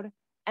node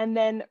and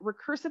then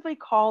recursively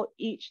call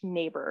each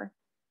neighbor.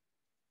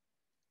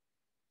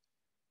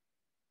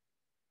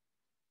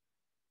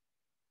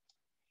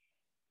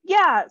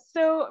 Yeah,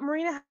 so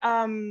Marina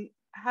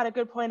had a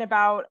good point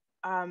about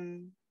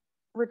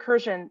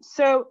recursion.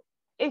 So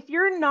if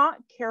you're not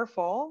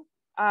careful,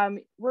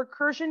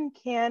 recursion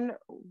can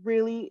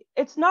really,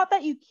 it's not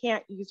that you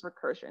can't use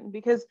recursion,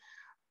 because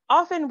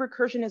often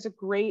recursion is a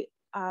great,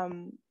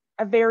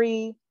 a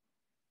very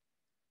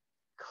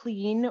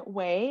clean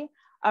way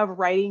of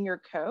writing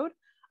your code.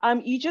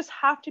 You just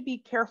have to be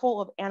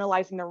careful of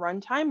analyzing the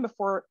runtime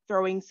before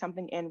throwing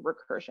something in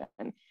recursion.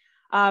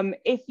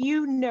 If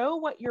you know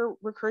what your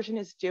recursion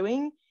is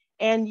doing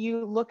and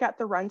you look at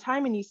the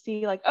runtime and you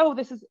see like, oh,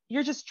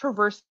 you're just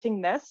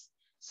traversing this,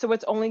 so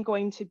it's only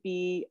going to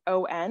be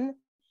ON,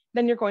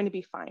 then you're going to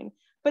be fine.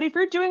 But if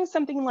you're doing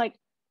something like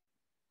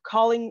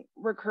calling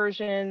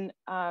recursion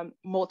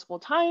multiple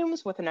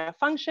times within a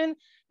function,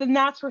 then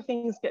that's where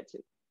things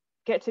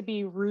get to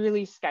be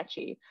really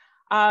sketchy.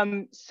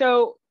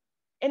 So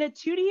in a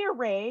 2D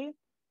array,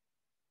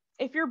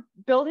 if you're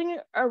building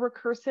a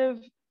recursive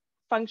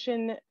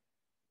function,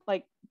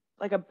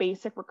 like a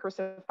basic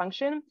recursive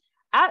function,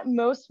 at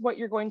most what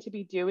you're going to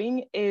be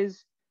doing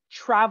is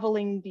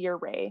traveling the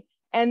array.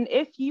 And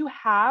if you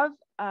have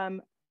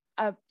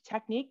a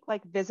technique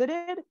like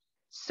visited,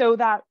 so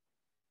that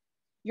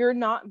you're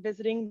not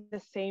visiting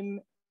the same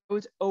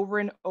nodes over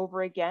and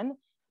over again,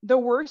 the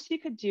worst you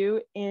could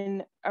do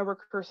in a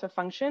recursive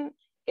function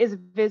is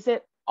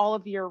visit all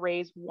of the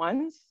arrays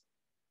once,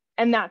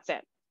 and that's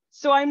it.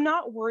 So I'm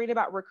not worried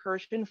about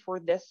recursion for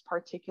this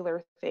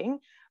particular thing.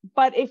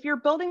 But if you're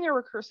building a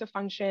recursive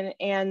function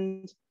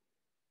and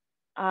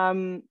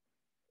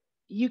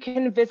you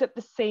can visit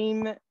the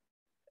same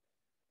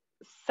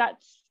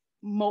sets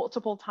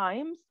multiple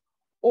times,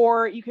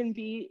 or you can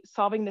be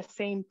solving the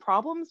same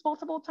problems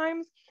multiple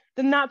times,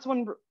 then that's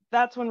when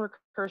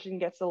recursion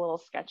gets a little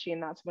sketchy,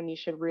 and that's when you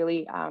should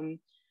really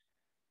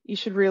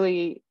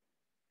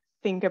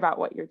think about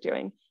what you're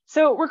doing.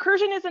 So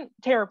recursion isn't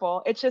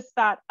terrible. It's just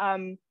that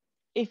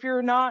if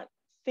you're not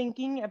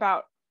thinking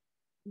about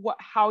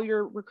how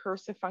your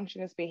recursive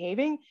function is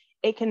behaving,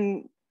 it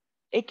can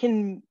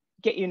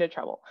get you into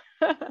trouble.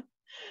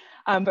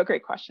 But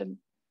great question.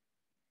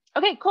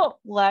 Okay, cool.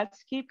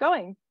 Let's keep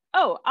going.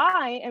 Oh,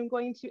 I am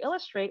going to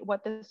illustrate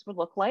what this would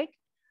look like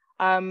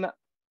in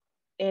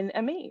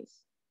a maze.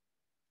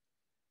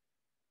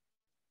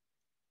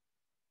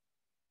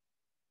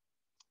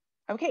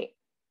 Okay,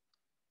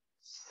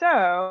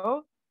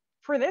 so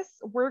for this,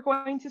 we're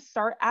going to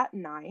start at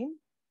 9,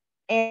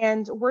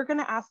 and we're going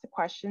to ask the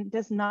question,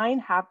 does 9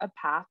 have a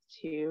path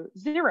to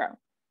 0?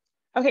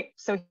 Okay,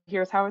 so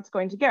here's how it's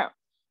going to go.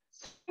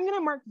 So I'm going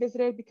to mark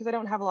visited because I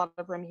don't have a lot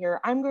of room here.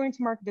 I'm going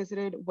to mark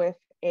visited with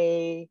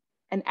an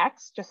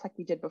X, just like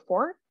we did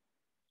before.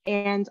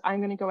 And I'm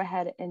going to go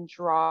ahead and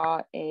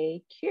draw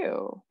a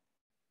Q.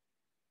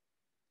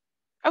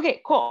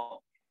 Okay,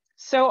 cool.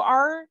 So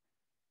our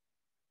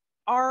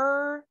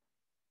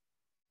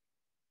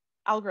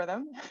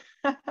algorithm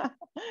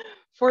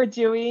for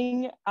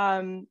doing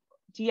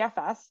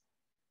DFS,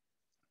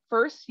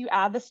 first you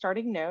add the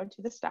starting node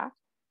to the stack.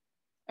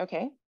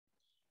 Okay.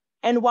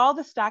 And while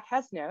the stack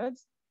has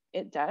nodes,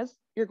 it does,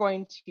 you're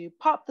going to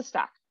pop the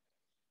stack.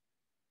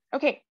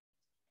 Okay,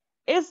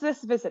 is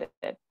this visited?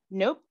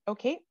 Nope.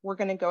 Okay, we're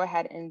going to go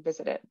ahead and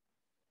visit it.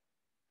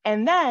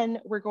 And then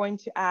we're going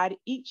to add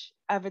each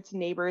of its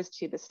neighbors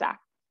to the stack.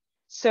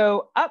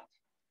 So up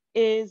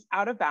is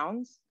out of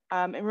bounds.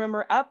 And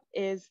remember, up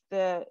is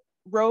the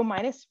row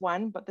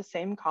 -1, but the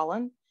same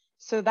column.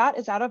 So that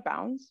is out of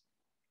bounds.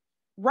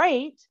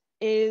 Right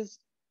is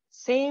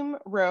same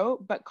row,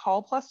 but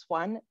call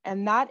 +1,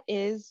 and that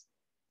is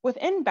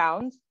within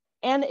bounds,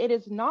 and it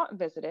is not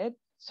visited.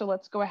 So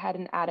let's go ahead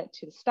and add it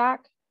to the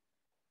stack.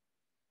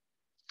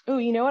 Oh,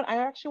 you know what? I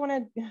actually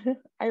want to,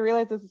 I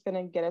realize this is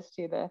going to get us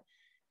to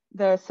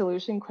the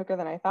solution quicker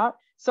than I thought.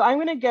 So I'm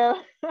going to go,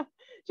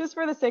 just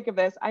for the sake of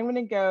this, I'm going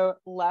to go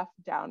left,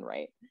 down,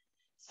 right.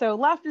 So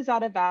left is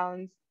out of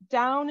bounds,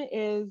 down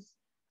is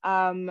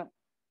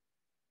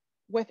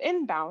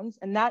within bounds,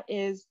 and that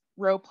is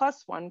row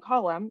 +1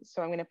 column.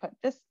 So I'm going to put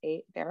this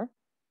 8 there.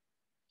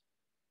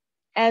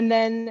 And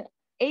then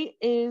 8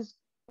 is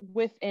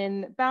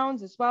within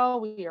bounds as well.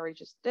 We already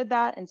just did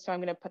that. And so I'm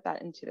going to put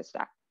that into the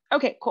stack.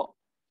 Okay, cool.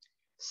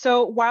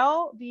 So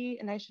while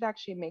and I should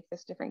actually make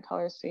this different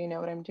colors so you know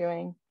what I'm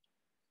doing.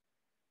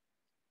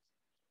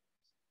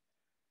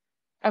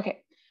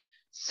 Okay,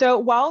 so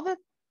while the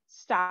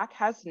stack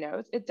has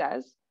nodes, it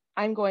does,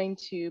 I'm going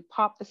to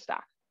pop the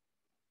stack.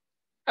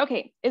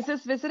 Okay, is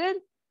this visited?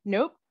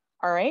 Nope.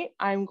 All right,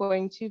 I'm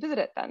going to visit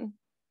it then.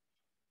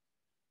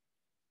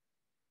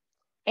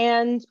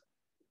 And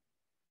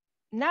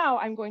now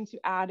I'm going to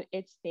add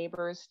its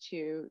neighbors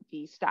to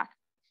the stack.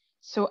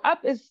 So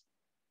up is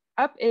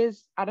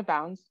out of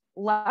bounds,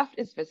 left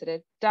is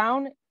visited,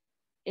 down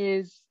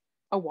is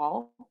a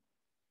wall,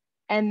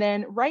 and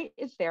then right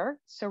is there.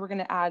 So we're going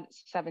to add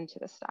 7 to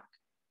the stack.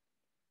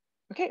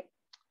 Okay,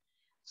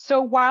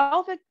 so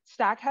while the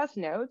stack has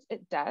nodes,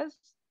 it does.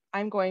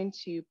 I'm going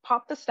to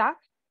pop the stack.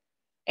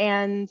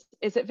 And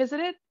is it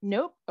visited?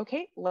 Nope.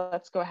 Okay,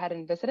 let's go ahead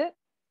and visit it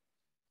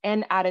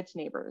and add its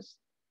neighbors.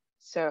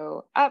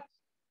 So up,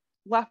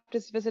 left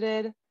is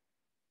visited,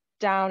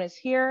 down is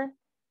here.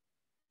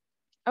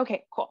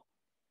 Okay, cool.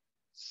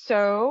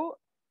 So,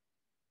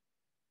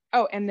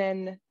 oh, and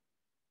then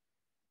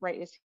right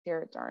is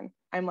here, darn.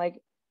 I'm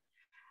like,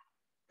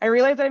 I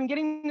realize that I'm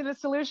getting to the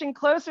solution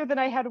closer than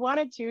I had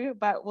wanted to,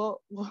 but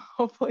we'll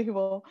hopefully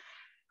we'll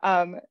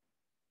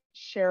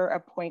share a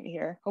point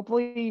here.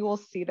 Hopefully you will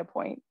see the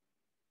point.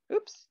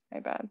 Oops, my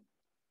bad.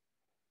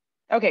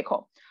 Okay,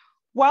 cool.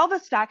 While the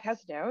stack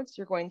has nodes,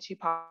 you're going to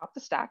pop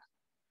the stack.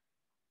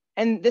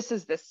 And this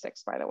is this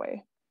 6, by the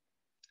way.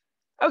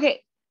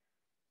 Okay,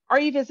 are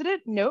you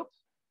visited? Nope.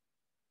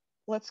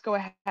 Let's go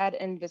ahead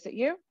and visit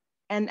you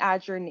and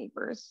add your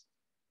neighbors.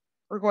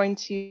 We're going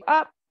to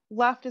up,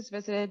 left is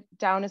visited,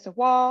 down is a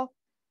wall,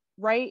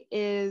 right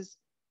is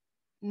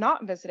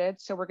not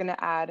visited. So we're going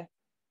to add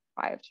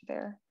 5 to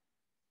there.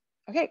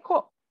 Okay,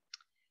 cool.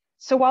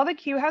 So while the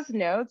queue has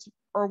nodes,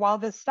 or while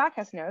the stack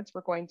has nodes,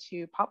 we're going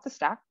to pop the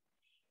stack.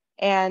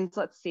 And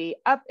let's see,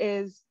 up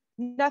is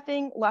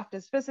nothing, left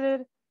is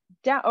visited,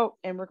 down, oh,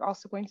 and we're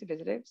also going to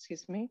visit it,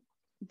 excuse me.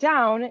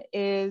 Down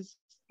is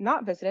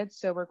not visited,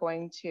 so we're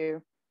going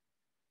to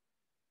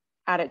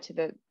add it to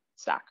the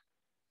stack.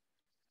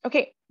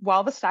 Okay,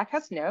 while the stack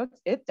has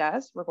nodes, it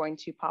does, we're going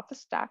to pop the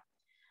stack.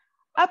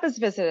 Up is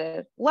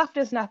visited, left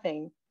is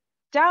nothing,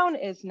 down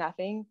is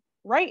nothing,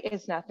 right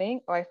is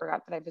nothing. Oh, I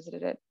forgot that I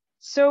visited it.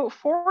 So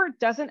 4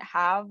 does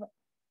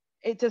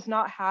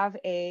not have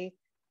a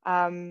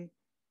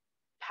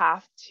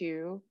path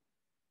to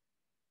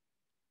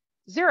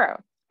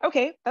 0.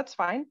 Okay, that's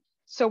fine.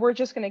 So we're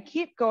just going to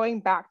keep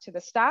going back to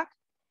the stack,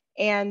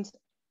 and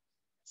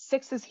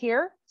 6 is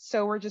here.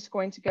 So we're just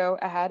going to go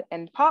ahead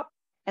and pop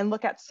and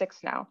look at 6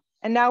 now.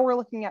 And now we're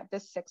looking at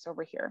this 6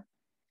 over here.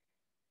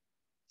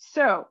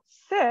 So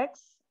 6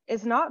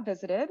 is not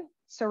visited,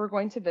 so we're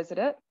going to visit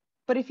it.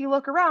 But if you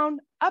look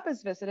around, up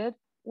is visited,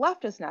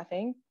 left is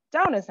nothing,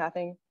 down is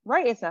nothing,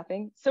 right is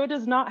nothing. So it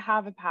does not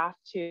have a path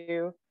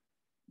to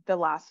the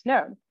last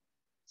node.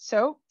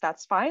 So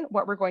that's fine.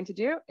 What we're going to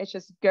do is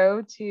just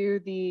go to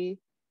the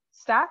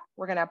stack.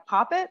 We're going to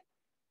pop it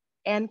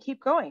and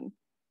keep going.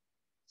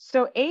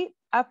 So 8,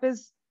 up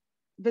is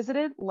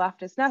visited,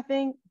 left is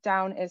nothing,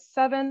 down is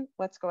 7.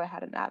 Let's go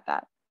ahead and add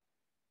that.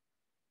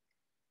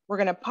 We're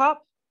going to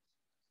pop.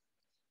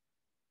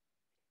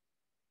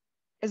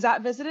 Is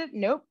that visited?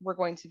 Nope, we're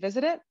going to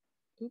visit it.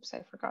 Oops,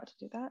 I forgot to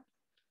do that.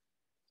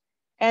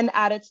 And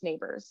add its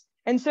neighbors.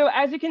 And so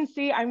as you can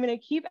see, I'm going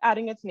to keep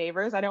adding its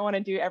neighbors. I don't want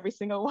to do every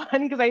single one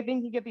because I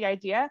think you get the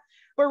idea,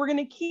 but we're going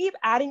to keep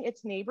adding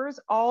its neighbors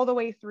all the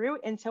way through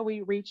until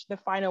we reach the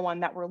final one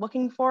that we're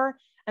looking for.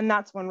 And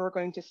that's when we're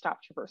going to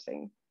stop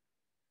traversing.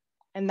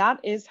 And that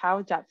is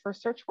how depth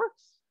first search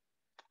works.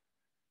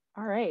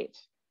 All right,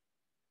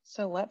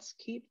 so let's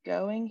keep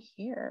going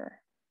here.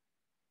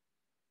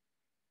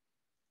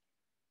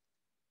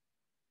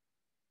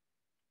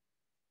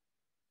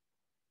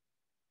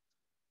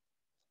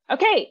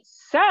 Okay,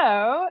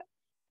 so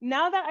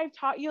now that I've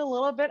taught you a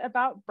little bit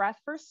about breadth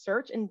first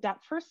search and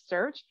depth first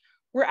search,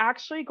 we're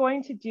actually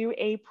going to do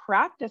a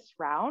practice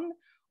round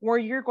where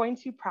you're going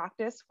to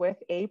practice with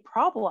a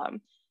problem.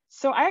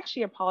 So I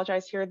actually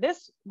apologize here.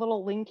 This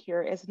little link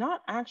here is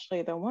not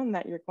actually the one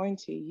that you're going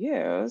to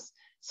use.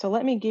 So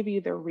let me give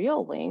you the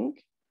real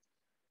link.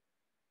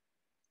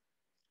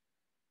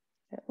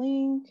 That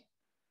link,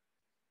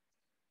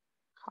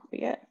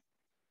 copy it.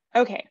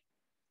 Okay.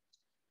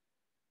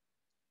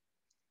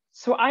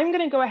 So I'm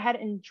going to go ahead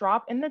and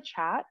drop in the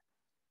chat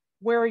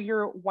where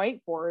your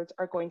whiteboards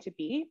are going to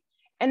be.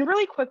 And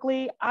really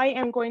quickly, I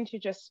am going to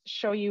just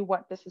show you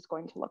what this is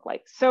going to look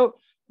like. So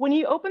when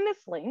you open this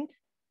link,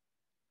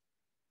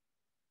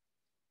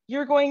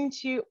 we're going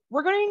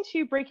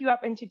to break you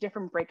up into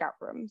different breakout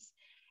rooms.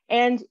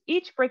 And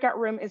each breakout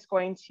room is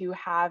going to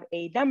have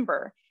a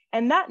number.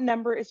 And that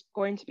number is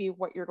going to be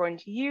what you're going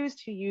to use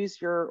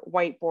your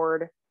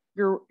whiteboard,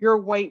 your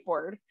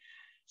whiteboard.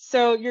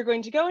 So you're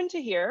going to go into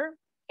here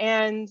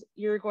and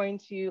you're going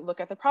to look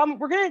at the problem.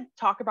 We're going to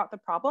talk about the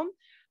problem,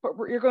 but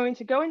you're going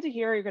to go into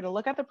here, you're going to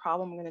look at the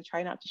problem. I'm going to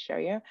try not to show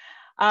you.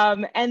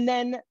 And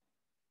then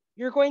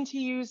you're going to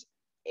use,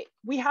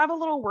 we have a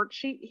little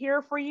worksheet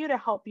here for you to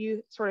help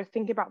you sort of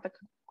think about the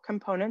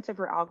components of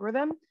your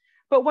algorithm.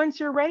 But once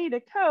you're ready to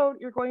code,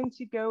 you're going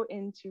to go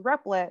into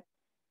Replit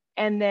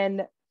and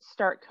then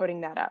start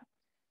coding that up.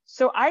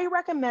 So I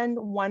recommend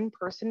one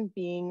person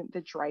being the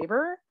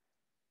driver.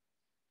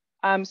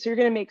 So you're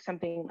going to make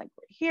something like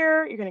right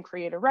here, you're going to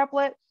create a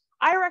Replit.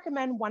 I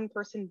recommend one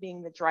person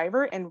being the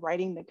driver and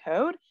writing the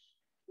code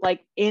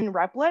like in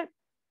Replit,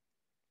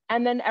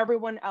 and then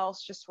everyone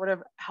else just sort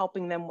of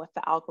helping them with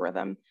the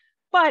algorithm.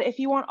 But if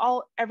you want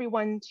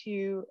everyone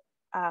to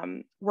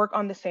work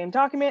on the same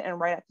document and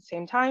write at the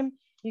same time,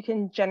 you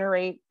can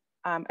generate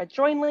a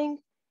join link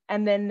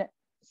and then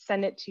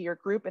send it to your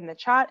group in the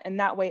chat. And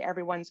that way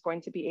everyone's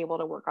going to be able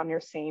to work on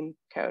your same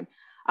code.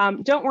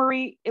 Don't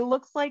worry, it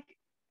looks like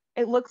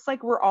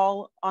we're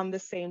all on the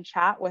same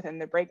chat within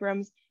the break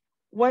rooms.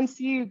 Once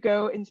you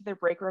go into the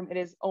break room, it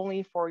is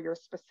only for your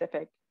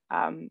specific,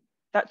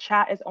 that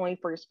chat is only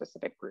for your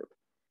specific group.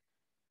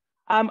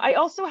 I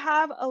also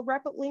have a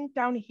Replit link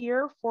down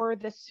here for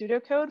the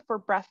pseudocode for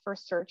breadth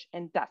first search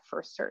and depth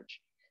first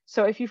search.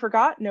 So if you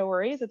forgot, no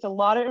worries. It's a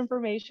lot of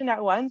information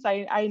at once.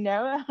 I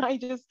know I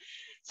just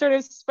sort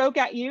of spoke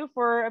at you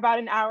for about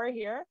an hour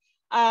here.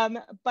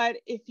 But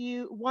if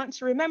you want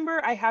to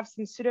remember, I have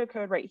some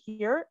pseudocode right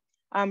here.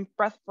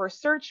 Breadth first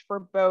search for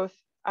both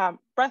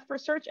breadth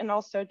first search and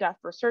also depth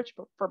first search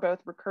for both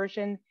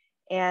recursion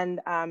and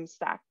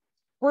stack.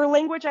 We're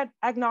language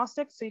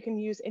agnostic, so you can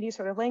use any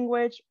sort of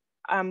language.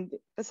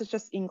 This is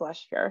just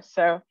English here,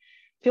 so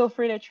feel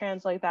free to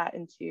translate that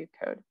into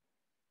code.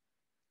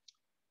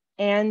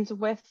 And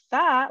with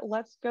that,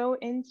 let's go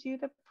into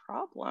the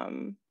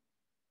problem.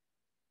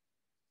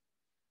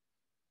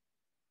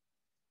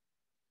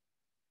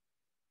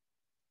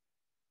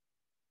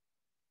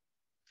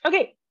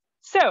 Okay,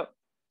 so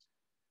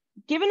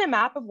given a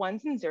map of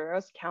ones and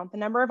zeros, count the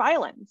number of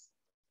islands.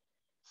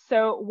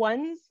 So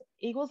ones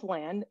equals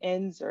land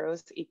and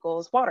zeros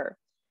equals water.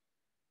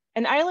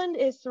 An island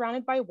is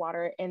surrounded by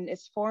water and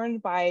is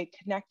formed by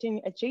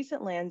connecting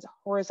adjacent lands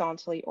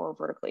horizontally or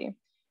vertically.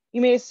 You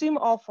may assume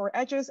all 4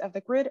 edges of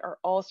the grid are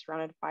all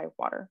surrounded by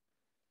water.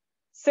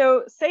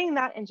 So saying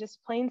that in just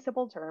plain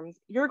simple terms,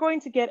 you're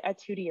going to get a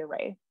 2D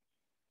array,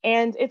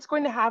 and it's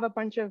going to have a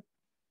bunch of,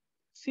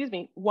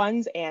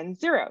 ones and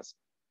zeros.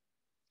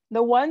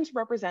 The ones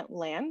represent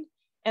land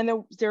and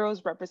the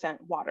zeros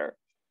represent water.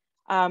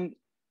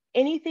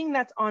 Anything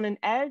that's on an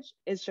edge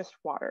is just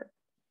water.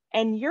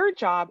 And your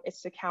job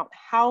is to count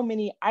how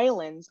many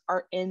islands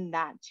are in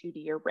that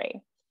 2D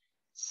array.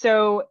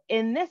 So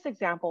in this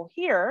example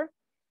here,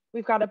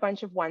 we've got a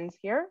bunch of ones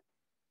here.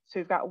 So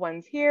we've got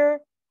ones here.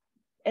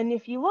 And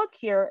if you look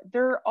here,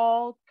 they're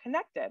all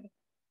connected.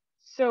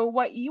 So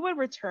what you would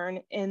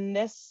return in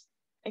this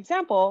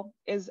example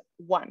is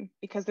 1,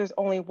 because there's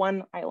only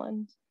one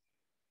island.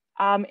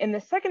 In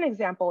the second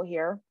example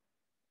here,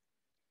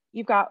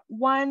 you've got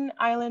one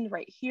island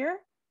right here,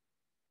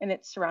 and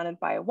it's surrounded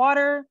by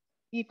water.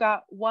 You've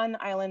got one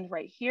island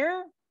right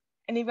here,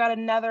 and you've got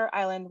another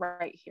island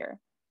right here.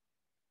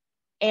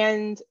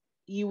 And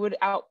you would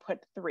output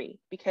 3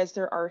 because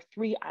there are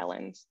 3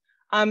 islands.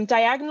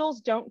 Diagonals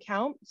don't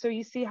count. So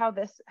you see how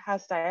this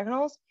has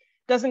diagonals?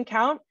 Doesn't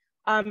count.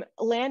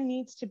 Land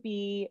needs to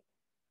be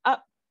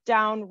up,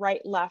 down,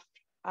 right, left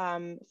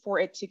for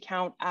it to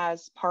count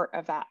as part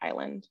of that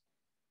island.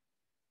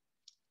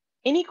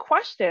 Any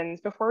questions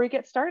before we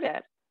get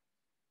started?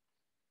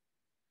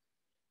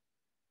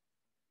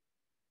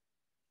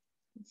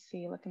 Let's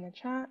see, look in the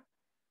chat.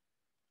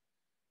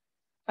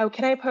 Oh,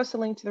 can I post a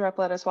link to the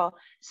Replit as well?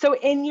 So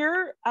in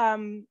your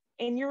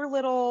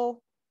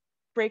little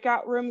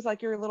breakout rooms,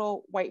 like your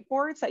little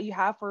whiteboards that you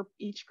have for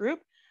each group,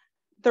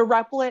 the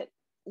Replit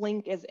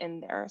link is in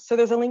there. So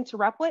there's a link to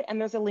Replit and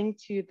there's a link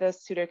to the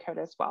pseudocode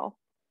as well.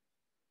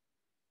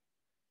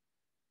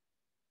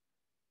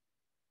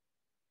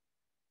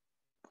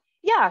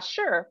 Yeah,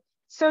 sure.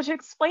 So to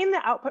explain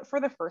the output for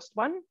the first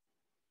one,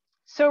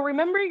 so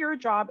remember your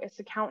job is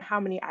to count how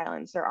many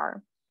islands there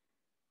are.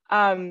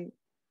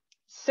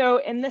 So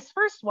in this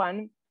first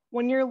one,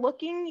 when you're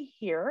looking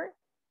here,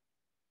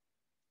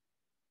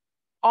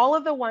 all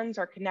of the ones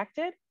are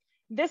connected.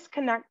 This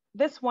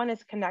one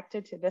is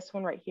connected to this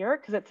one right here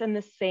because it's in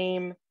the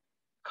same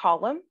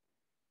column.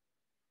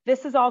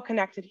 This is all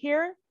connected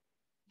here.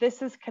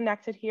 This is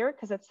connected here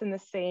because it's in the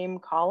same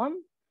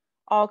column.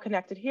 All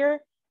connected here.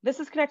 This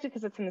is connected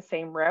because it's in the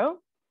same row.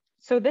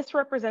 So this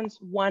represents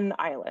one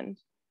island.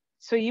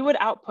 So you would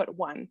output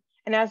 1.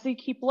 And as you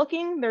keep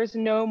looking, there's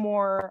no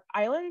more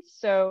islands,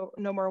 so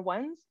no more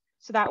ones.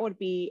 So that would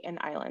be an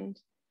island.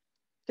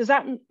 Does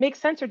that make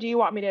sense, or do you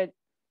want me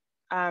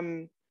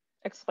to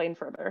explain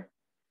further?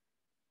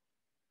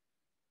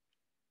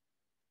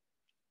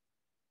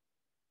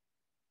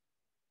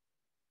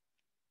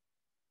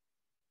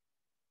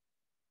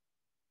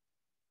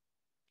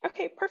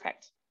 Okay,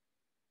 perfect.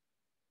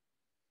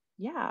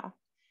 Yeah.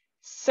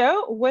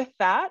 So with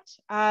that,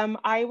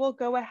 I will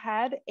go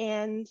ahead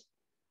and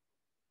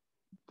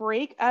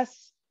break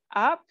us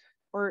up,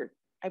 or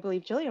I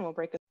believe Jillian will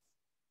break us.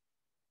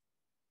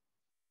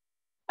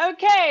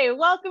 Okay,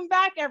 welcome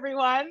back,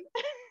 everyone.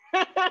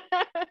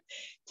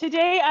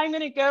 Today, I'm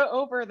going to go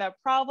over the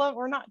problem,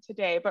 or not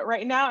today, but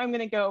right now I'm going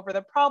to go over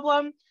the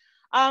problem.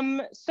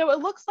 So it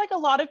looks like a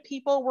lot of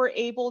people were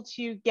able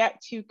to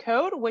get to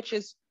code, which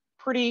is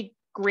pretty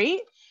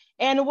great.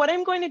 And what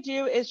I'm going to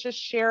do is just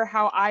share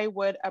how I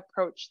would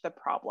approach the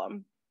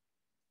problem.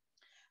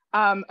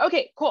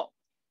 Okay, cool.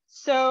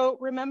 So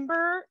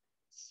remember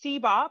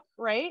CBOP,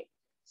 right?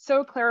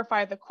 So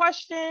clarify the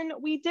question.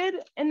 We did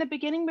in the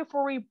beginning,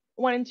 before we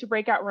went into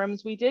breakout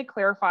rooms, we did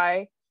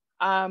clarify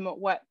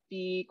what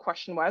the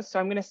question was. So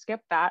I'm going to skip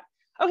that.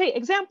 Okay,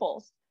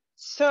 examples.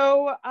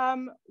 So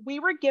we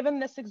were given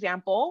this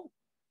example,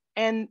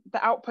 and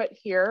the output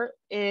here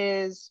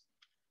is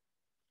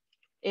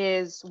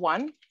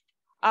 1.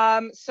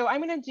 So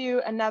I'm going to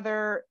do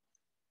another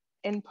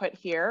input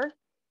here.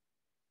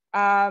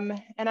 And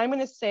I'm going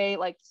to say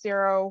like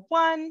 0,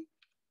 1.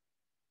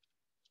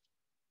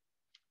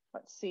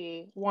 Let's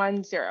see,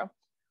 1, 0.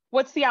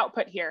 What's the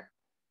output here?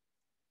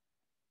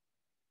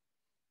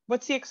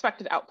 What's the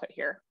expected output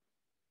here?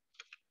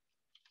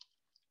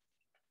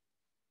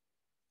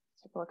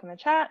 Take a look in the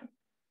chat.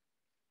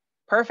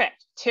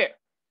 Perfect, 2.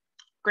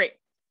 Great.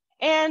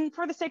 And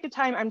for the sake of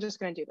time, I'm just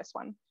going to do this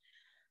one.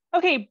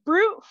 Okay,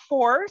 brute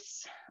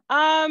force.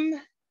 Let's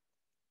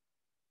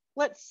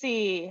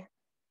see.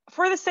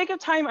 For the sake of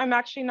time, I'm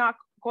actually not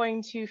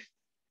going to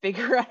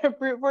figure out a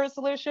brute force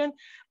solution,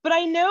 but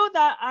I know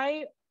that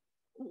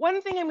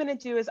one thing I'm going to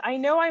do is I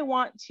know I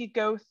want to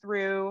go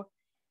through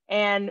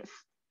and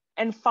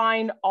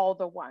find all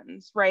the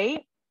ones,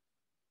 right?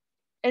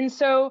 And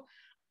so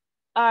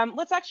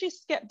let's actually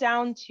skip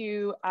down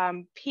to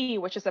P,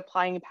 which is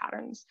applying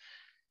patterns.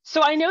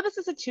 So I know this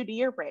is a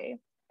 2D array.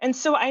 And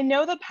so I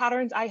know the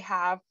patterns I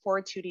have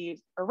for 2D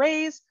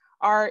arrays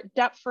are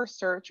depth first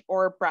search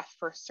or breadth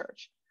first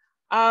search.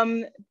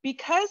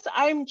 Because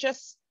I need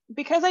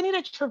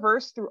to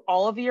traverse through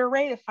all of the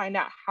array to find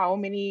out how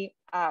many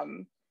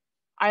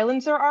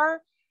islands there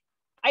are,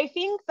 I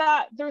think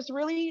that there's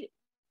really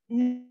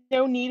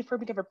no need for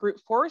me to have a brute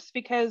force,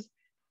 because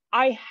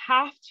I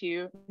have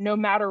to, no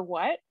matter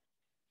what,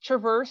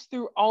 traverse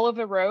through all of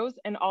the rows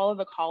and all of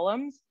the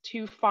columns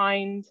to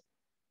find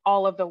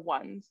all of the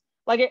ones.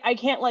 Like I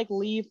can't like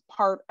leave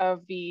part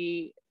of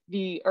the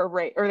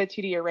array or the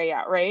 2D array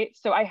out, right?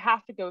 So I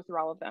have to go through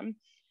all of them.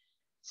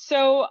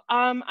 So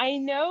I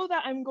know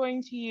that I'm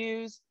going to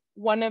use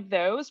one of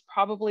those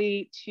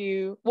probably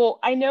well,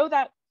 I know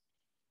that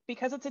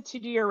because it's a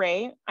 2D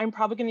array, I'm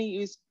probably going to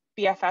use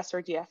BFS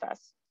or DFS.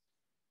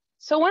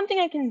 So one thing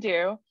I can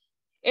do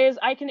is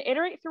I can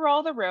iterate through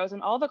all the rows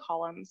and all the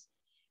columns.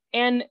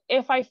 And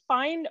if I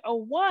find a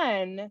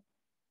 1,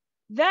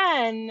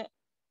 then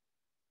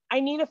I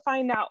need to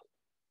find out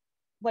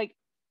like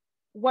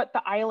what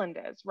the island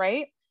is,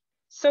 right?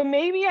 So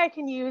maybe I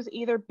can use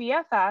either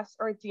BFS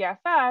or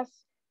DFS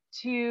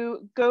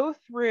to go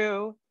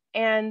through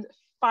and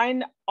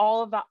find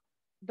all of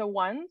the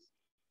ones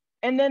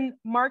and then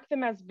mark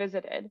them as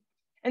visited.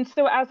 And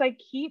so as I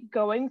keep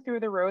going through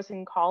the rows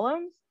and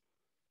columns,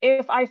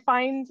 if I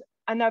find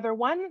another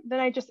one, then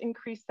I just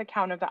increase the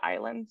count of the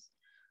islands.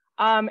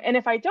 And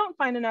if I don't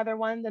find another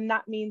one, then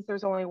that means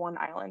there's only one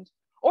island.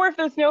 Or if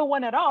there's no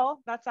one at all,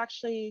 that's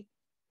actually,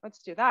 let's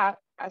do that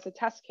as a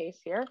test case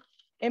here.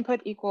 Input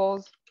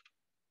equals,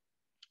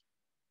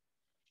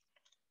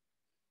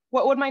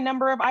 what would my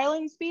number of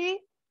islands be?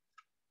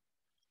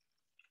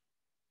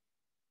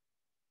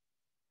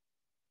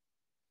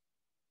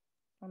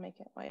 I'll make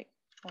it like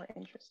more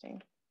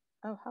interesting.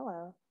 Oh,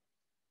 hello.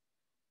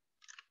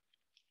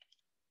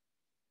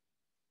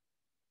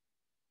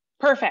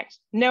 Perfect,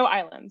 no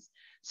islands.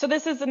 So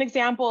this is an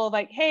example of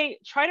like, hey,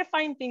 try to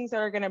find things that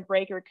are gonna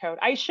break your code.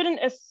 I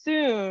shouldn't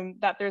assume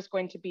that there's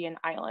going to be an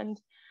island.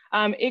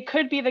 It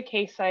could be the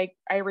case I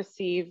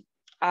receive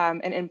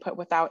an input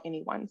without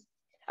any ones.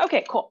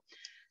 Okay, cool.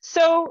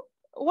 So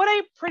what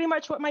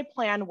my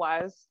plan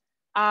was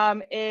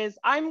is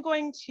I'm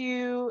going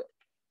to,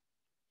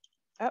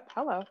 oh,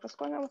 hello, what's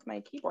going on with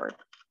my keyboard?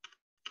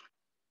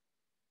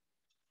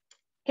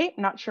 Okay,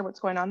 not sure what's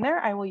going on there.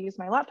 I will use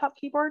my laptop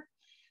keyboard.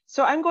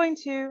 So I'm going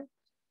to,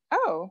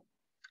 oh,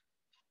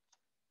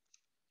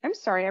 I'm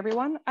sorry,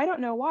 everyone. I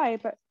don't know why,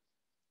 but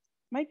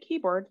my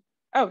keyboard,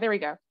 oh, there we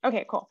go.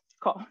 Okay, cool,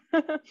 cool.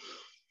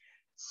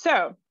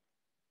 So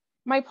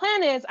my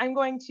plan is I'm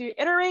going to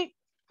iterate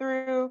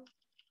through,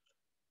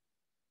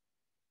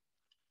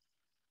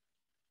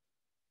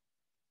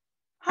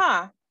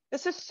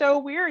 this is so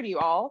weird, you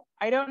all.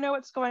 I don't know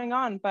what's going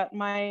on, but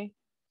my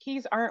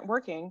keys aren't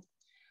working.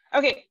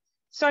 Okay,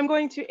 so I'm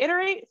going to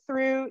iterate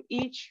through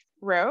each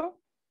row.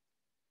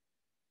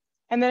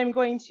 And then I'm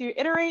going to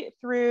iterate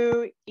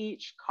through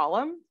each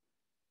column.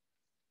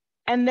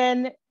 And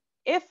then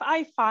if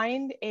I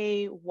find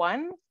a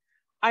 1,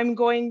 I'm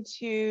going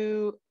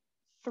to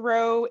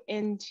throw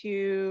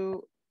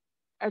into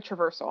a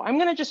traversal. I'm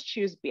gonna just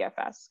choose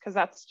BFS because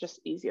that's just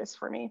easiest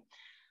for me.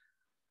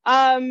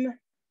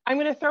 I'm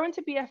gonna throw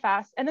into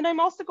BFS, and then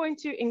I'm also going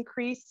to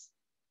increase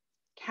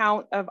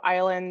count of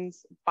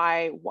islands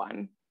by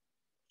 1.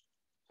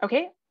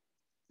 Okay,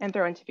 and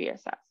throw into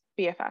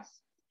BFS.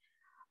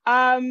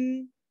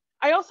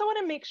 I also want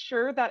to make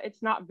sure that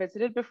it's not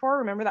visited before.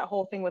 Remember that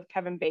whole thing with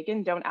Kevin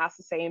Bacon, don't ask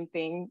the same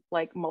thing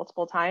like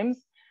multiple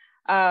times.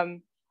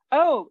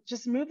 Oh,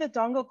 just move the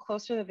dongle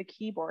closer to the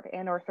keyboard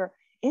and or throw.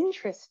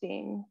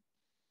 Interesting.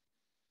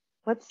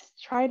 Let's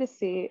try to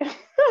see.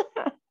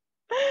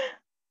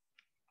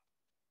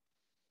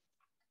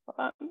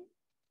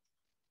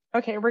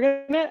 Okay, we're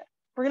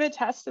gonna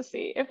test to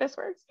see if this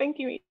works. Thank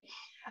you.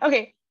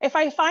 Okay, if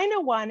I find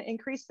a 1,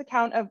 increase the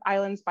count of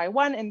islands by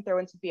 1 and throw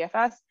into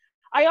BFS.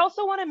 I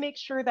also want to make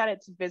sure that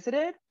it's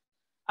visited.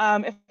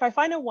 If I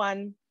find a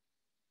 1,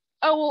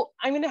 oh, well,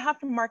 I'm going to have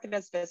to mark it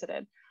as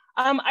visited.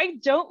 I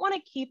don't want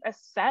to keep a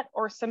set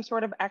or some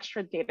sort of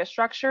extra data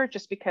structure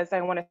just because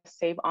I want to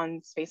save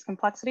on space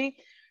complexity.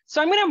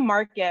 So I'm going to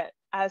mark it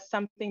as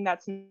something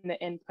that's in the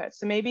input.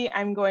 So maybe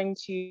I'm going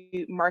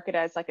to mark it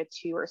as like a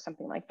 2 or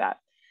something like that.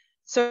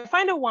 So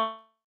find a 1,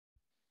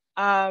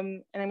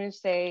 and I'm going to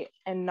say,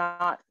 and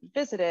not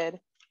visited,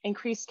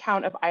 increase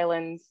count of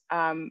islands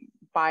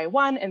by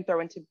 1 and throw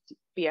into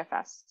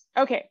BFS.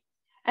 Okay,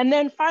 and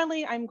then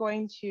finally, I'm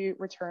going to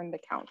return the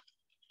count.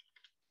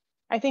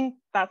 I think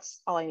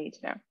that's all I need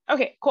to know.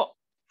 Okay, cool.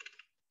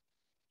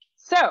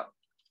 So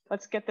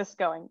let's get this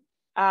going.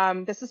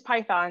 This is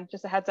Python,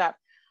 just a heads up.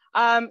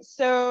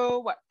 So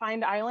what,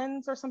 find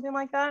islands or something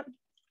like that?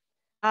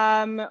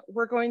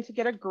 We're going to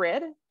get a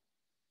grid,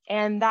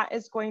 and that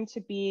is going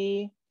to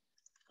be,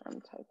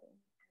 I'm typing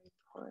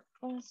import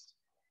list.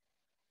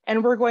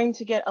 And we're going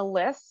to get a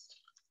list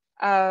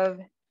of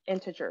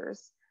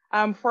integers.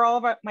 For all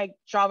of my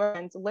Java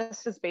friends,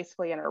 list is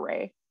basically an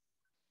array.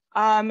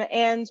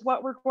 And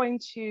what we're going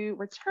to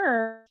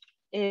return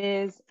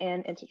is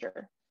an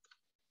integer.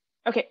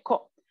 Okay,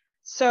 cool.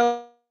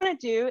 So what I'm gonna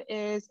do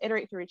is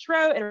iterate through each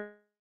row.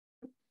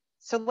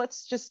 So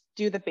let's just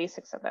do the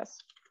basics of this.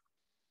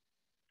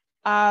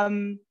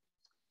 I'm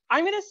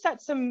gonna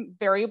set some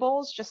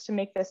variables just to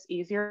make this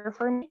easier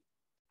for me.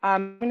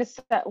 I'm gonna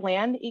set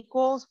land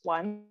equals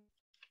 1.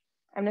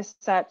 I'm gonna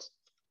set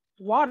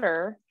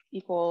water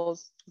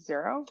equals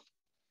 0.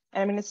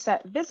 And I'm gonna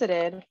set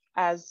visited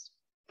as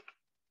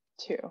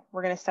 2.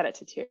 We're gonna set it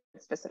to 2,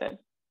 it's visited.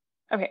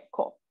 Okay,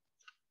 cool.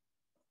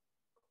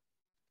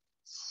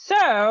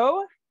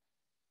 So,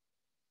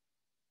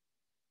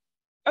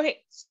 okay,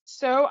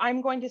 so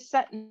I'm going to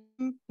set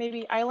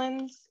maybe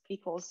islands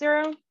equals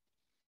 0.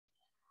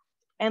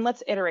 And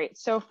let's iterate.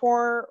 So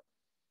for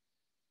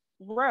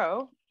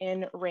row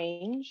in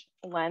range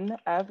len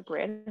of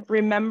grid,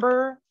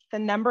 remember the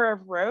number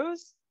of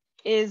rows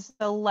is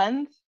the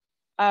length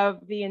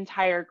of the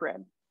entire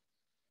grid.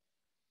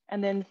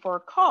 And then for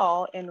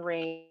call in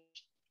range,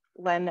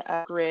 len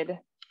of grid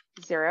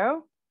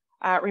 0,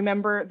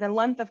 remember the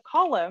length of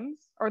columns,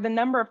 or the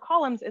number of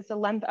columns, is the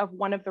length of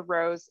one of the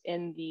rows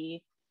in the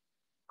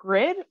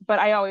grid, but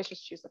I always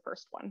just choose the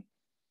first one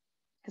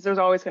because there's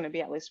always going to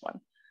be at least one.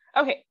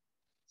 Okay,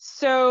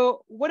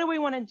 so what do we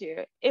want to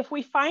do? If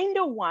we find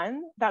a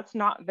 1 that's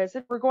not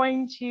visited, we're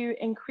going to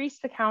increase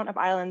the count of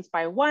islands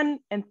by 1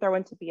 and throw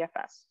into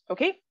BFS.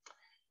 Okay,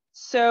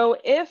 so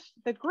if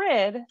the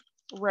grid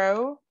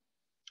row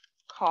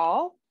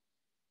call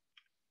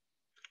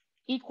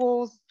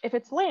equals, if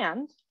it's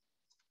land,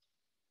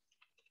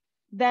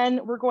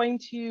 then we're going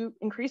to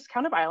increase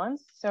count of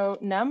islands. So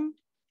num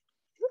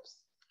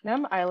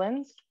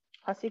islands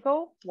plus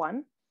equal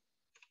 1,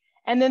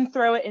 and then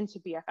throw it into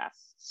BFS.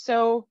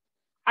 So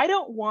I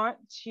don't want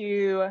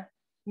to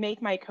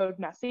make my code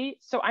messy,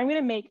 so I'm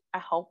going to make a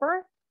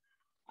helper.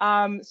 So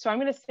I'm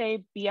going to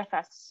say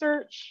BFS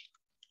search,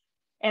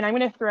 and I'm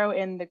going to throw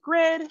in the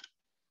grid.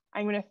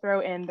 I'm going to throw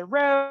in the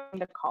row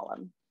and the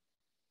column.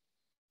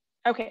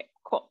 Okay,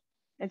 cool.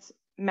 It's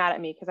mad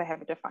at me because I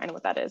haven't defined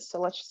what that is. So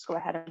let's just go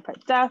ahead and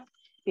put def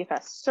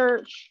BFS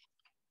search,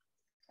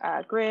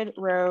 grid,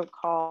 row,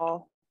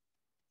 call.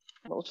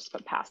 We'll just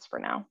put pass for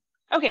now.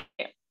 Okay,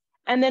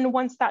 and then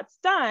once that's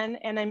done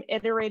and I'm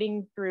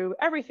iterating through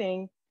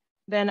everything,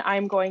 then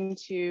I'm going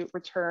to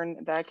return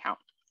the count,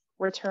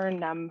 return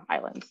num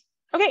islands.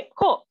 Okay,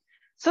 cool.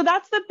 So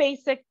that's the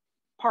basic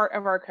part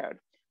of our code.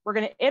 We're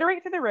going to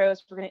iterate through the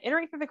rows. We're going to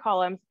iterate through the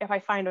columns. If I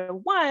find a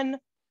 1,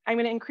 I'm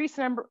going to increase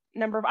the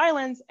number of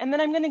islands, and then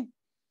I'm going to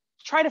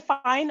try to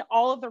find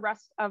all of the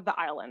rest of the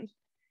island.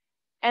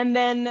 And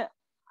then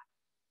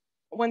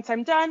once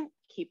I'm done,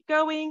 keep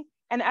going.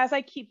 And as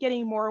I keep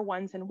getting more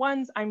 1s and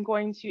 1s, I'm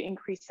going to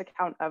increase the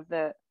count of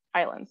the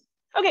islands.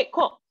 Okay,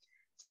 cool.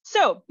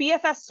 So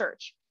BFS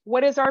search.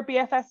 What is our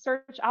BFS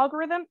search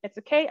algorithm? It's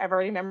okay, I've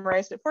already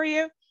memorized it for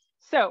you.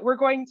 So we're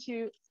going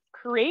to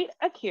create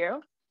a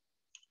queue.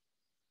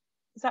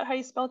 Is that how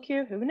you spell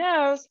queue? Who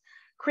knows?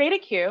 Create a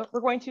queue. We're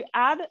going to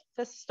add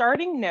the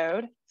starting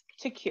node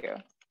to queue.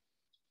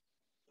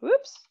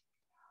 Oops.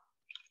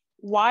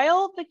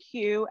 While the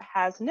queue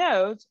has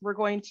nodes, we're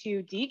going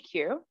to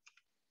dequeue.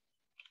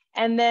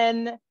 And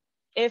then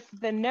if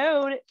the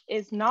node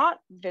is not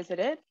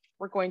visited,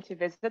 we're going to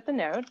visit the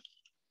node.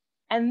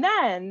 And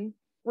then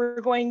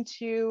we're going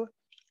to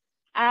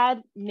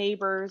add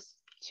neighbors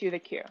to the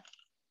queue.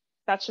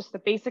 That's just the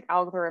basic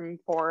algorithm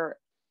for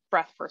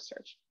breadth first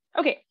search.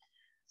 Okay,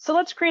 so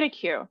let's create a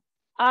queue.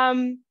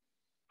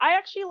 I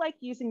actually like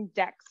using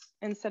decks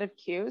instead of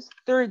queues.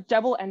 They're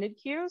double-ended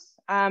queues.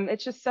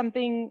 It's just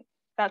something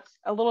that's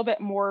a little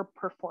bit more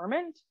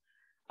performant.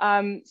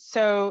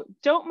 So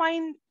don't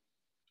mind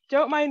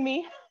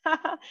me.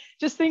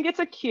 Just think it's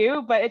a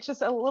queue, but it's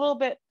just a little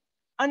bit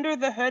under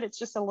the hood. It's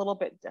just a little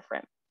bit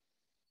different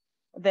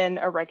than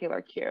a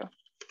regular queue.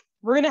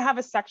 We're going to have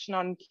a section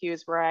on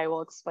queues where I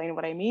will explain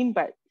what I mean,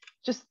 but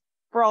just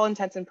for all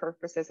intents and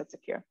purposes, it's a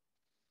queue.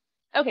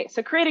 Okay,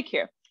 so create a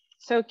queue.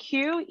 So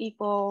queue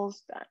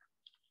equals done.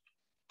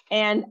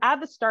 And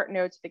add the start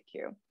node to the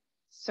queue.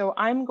 So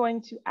I'm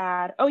going to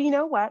add, oh, you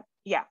know what?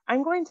 Yeah,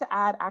 I'm going to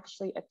add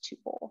actually a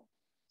tuple.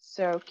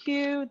 So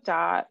queue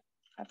dot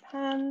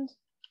append,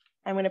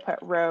 I'm going to put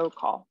row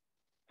call.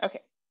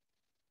 Okay.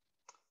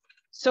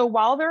 So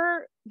while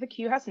the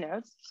queue has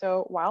nodes,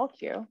 so while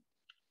queue,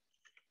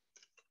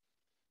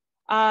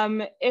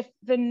 if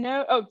the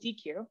node, oh,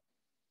 dequeue.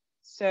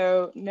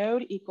 So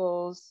node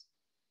equals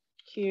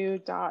queue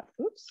dot,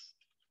 oops,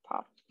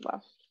 pop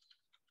left.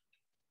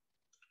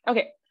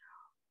 Okay.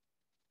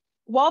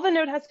 While the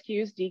node has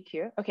queues,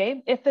 dequeue,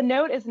 okay. If the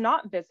node is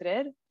not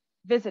visited,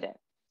 visit it.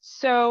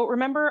 So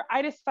remember,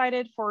 I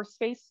decided for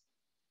space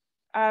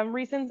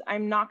reasons,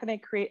 I'm not going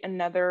to create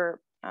another,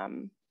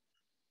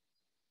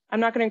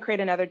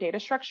 data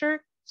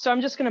structure. So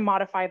I'm just going to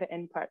modify the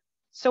input.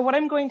 So what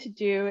I'm going to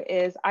do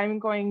is I'm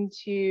going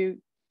to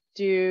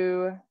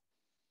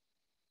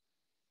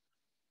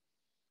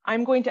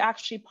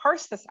actually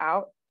parse this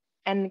out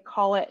and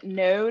call it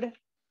node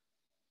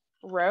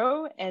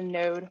row and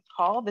node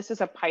call. This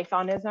is a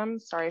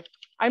Pythonism, sorry.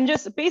 I'm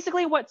just,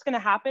 basically what's going to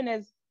happen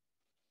is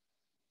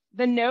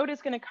the node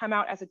is going to come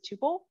out as a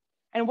tuple.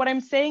 And what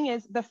I'm saying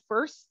is the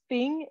first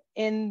thing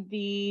in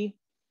the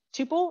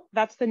tuple,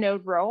 that's the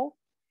node row.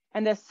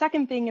 And the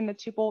second thing in the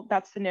tuple,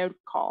 that's the node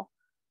call.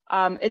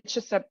 It's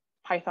just a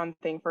Python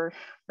thing for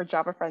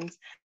Java friends.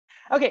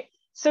 Okay,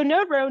 so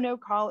node row,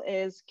 node call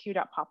is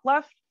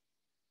q.popleft.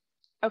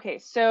 Okay,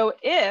 so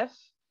if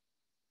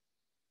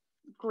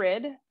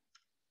grid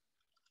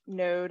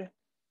node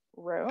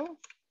row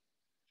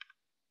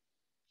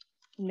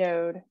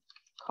node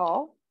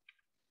call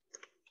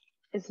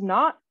is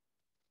not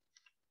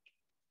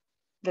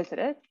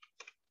visited,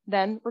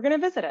 then we're going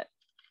to visit it.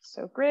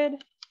 So grid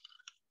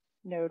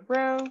node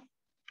row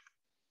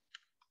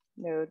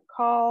node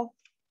call,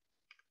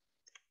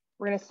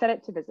 we're going to set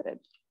it to visited.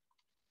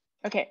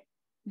 Okay,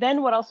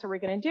 then what else are we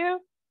going to do?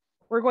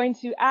 we're going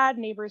to add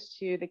neighbors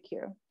to the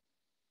queue.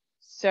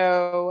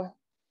 So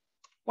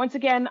once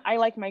again, I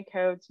like my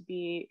code to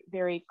be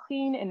very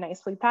clean and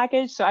nicely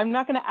packaged. So I'm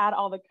not going to add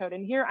all the code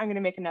in here. I'm going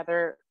to make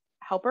another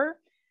helper.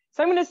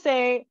 So I'm going to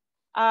say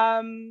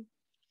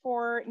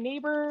for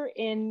neighbor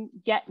in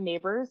get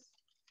neighbors,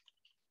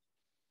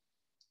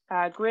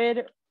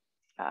 grid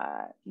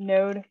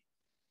node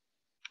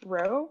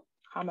row,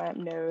 comma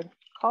node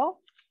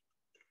call.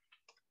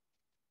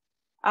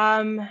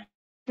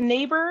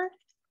 Neighbor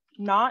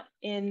not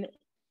in,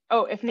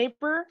 oh, if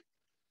neighbor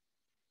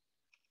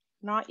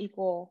not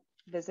equal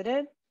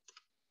visited.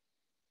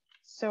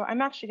 So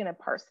I'm actually going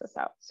to parse this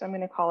out. So I'm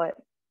going to call it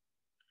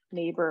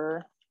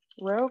neighbor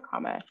row,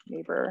 comma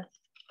neighbor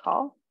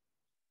call.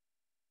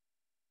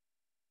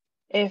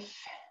 If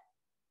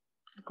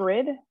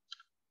grid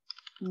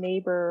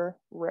neighbor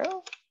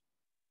row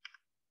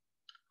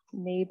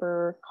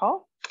neighbor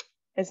call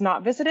is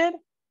not visited,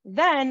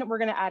 then we're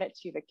going to add it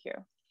to the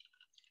queue.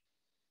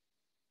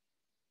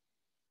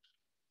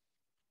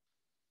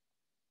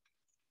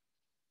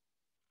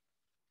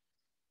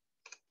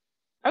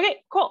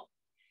 Okay, cool.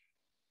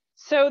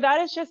 So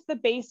that is just the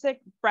basic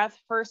breadth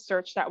first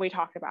search that we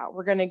talked about.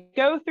 We're going to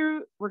go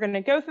through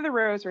the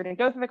rows, we're going to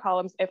go through the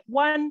columns. If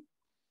one,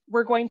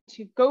 we're going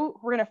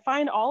to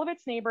find all of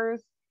its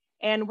neighbors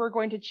and we're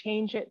going to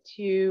change it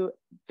to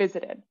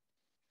visited.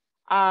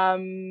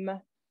 And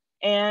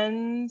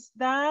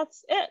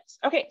that's it.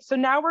 Okay, so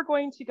now we're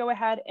going to go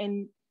ahead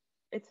and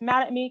it's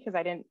mad at me because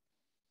I didn't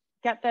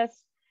get this.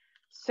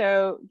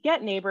 So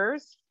get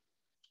neighbors,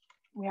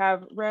 we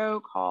have row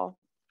call.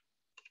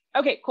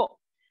 Okay, cool.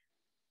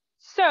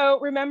 So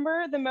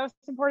remember the most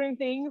important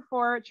thing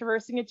for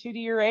traversing a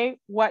 2D array,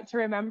 what to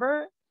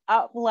remember,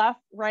 up,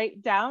 left,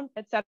 right, down,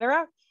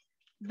 etc.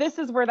 This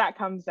is where that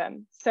comes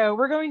in. So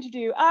we're going to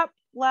do up,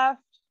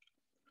 left,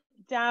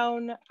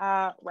 down,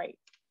 right.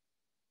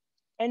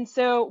 And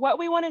so what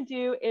we want to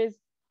do is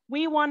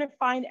we want to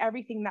find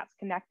everything that's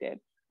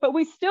connected, but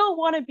we still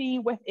want to be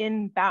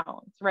within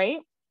bounds, right?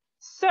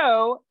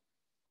 So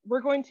we're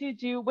going to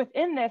do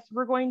within this,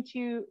 we're going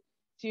to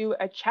do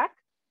a check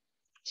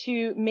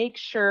to make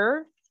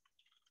sure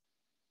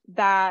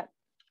that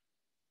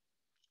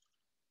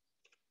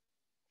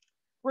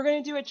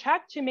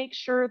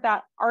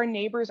our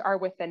neighbors are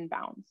within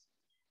bounds.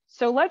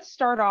 So let's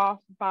start off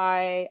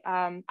by,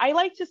 I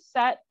like to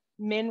set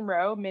min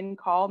row, min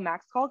call,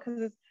 max call,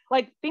 because it's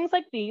like things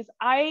like these.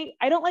 I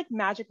don't like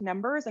magic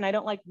numbers and I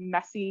don't like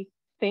messy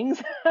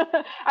things.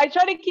 I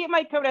try to keep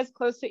my code as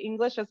close to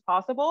English as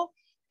possible.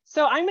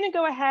 So I'm going to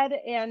go ahead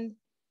and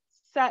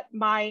set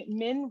my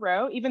min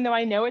row, even though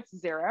I know it's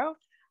 0.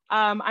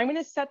 I'm going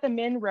to set the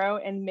min row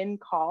and min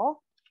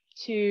call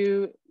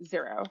to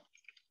 0.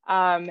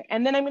 And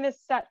then I'm going to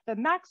set the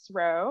max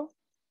row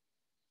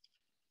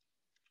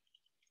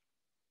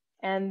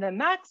and the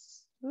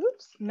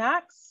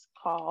max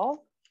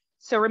call.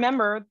 So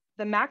remember,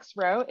 the max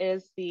row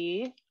is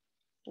the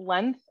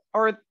length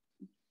or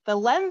the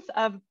length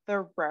of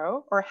the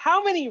row, or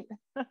how many,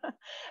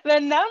 the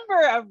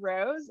number of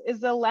rows is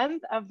the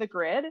length of the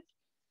grid.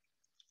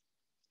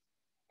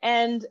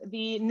 And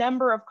the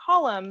number of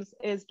columns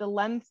is the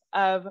length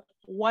of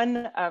one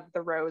of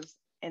the rows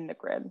in the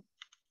grid.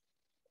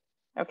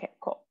 Okay,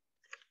 cool.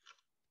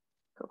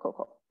 Cool.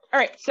 All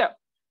right, so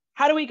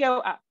how do we go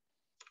up?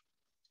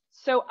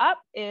 So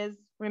up is,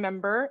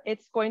 remember,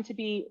 it's going to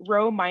be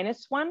row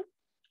 -1,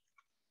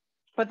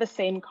 but the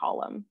same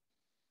column.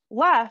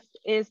 Left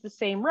is the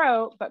same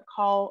row, but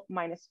call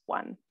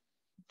 -1.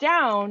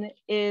 Down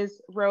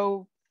is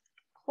row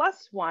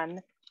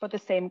 +1, but the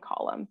same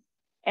column.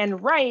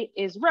 And right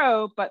is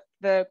row, but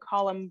the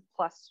column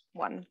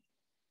 +1.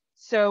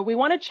 So we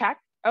want to check.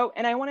 Oh,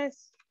 and I want to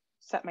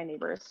set my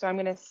neighbors. So I'm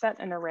going to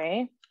set an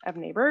array of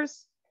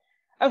neighbors.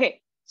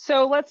 Okay,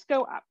 so let's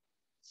go up.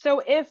 So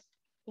if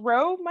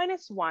row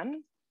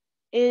 -1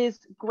 is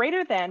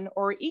greater than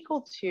or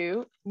equal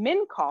to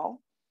min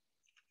call,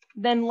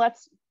 then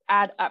let's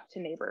add up to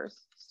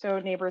neighbors. So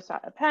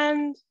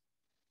neighbors.append,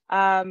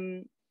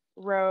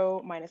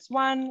 row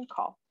 -1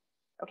 call.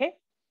 Okay.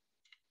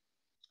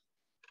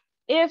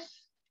 If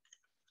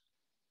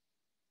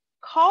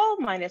call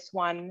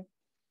 -1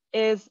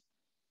 is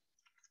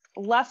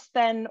less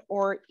than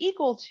or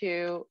equal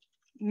to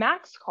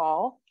max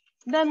call,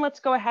 then let's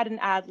go ahead and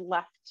add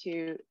left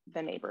to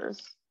the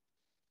neighbors.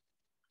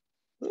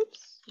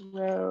 Oops,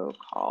 row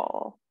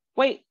call.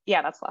 Wait,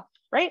 yeah, that's left,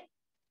 right?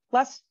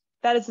 Less,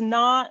 that is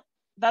not,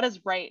 that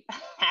is right.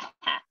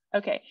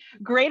 Okay,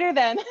 greater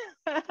than,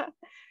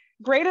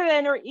 greater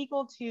than or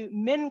equal to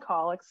min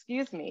call,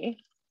 excuse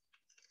me.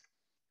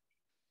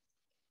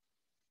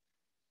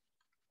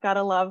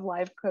 Gotta love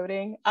live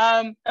coding.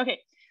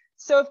 Okay,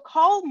 so if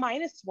call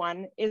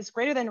 -1 is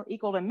greater than or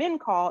equal to min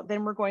call,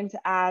 then we're going to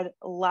add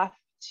left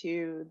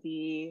to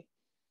the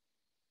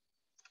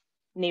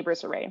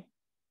neighbors array.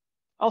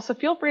 Also,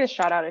 feel free to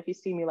shout out if you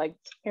see me like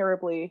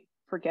terribly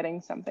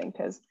forgetting something,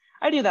 because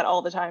I do that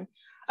all the time.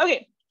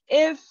 Okay,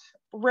 if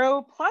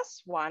row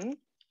 +1,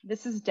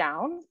 this is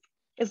down,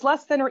 is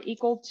less than or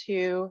equal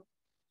to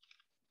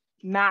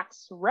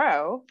max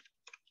row,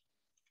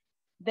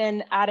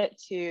 then add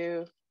it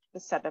to the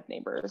set of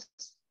neighbors.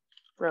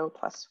 Row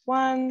plus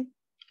 1,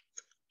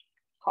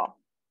 call.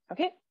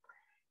 Okay.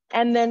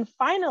 And then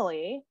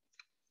finally,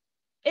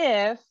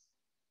 if,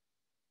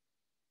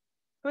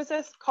 who is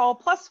this? Call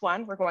plus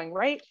 1, we're going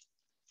right,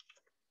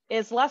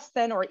 is less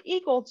than or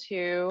equal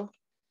to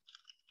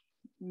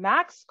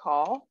max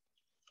call,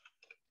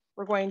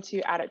 we're going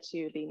to add it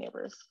to the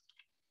neighbors.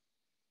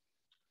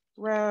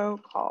 Row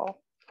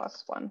call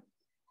plus 1.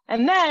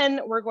 And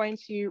then we're going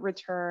to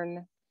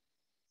return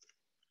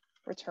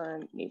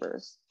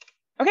neighbors.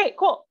 Okay,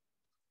 cool.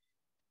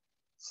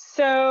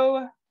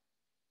 So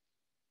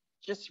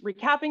just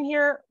recapping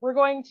here, we're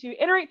going to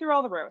iterate through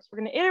all the rows. We're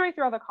going to iterate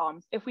through all the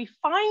columns. If we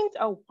find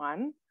a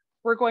 1,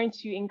 we're going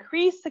to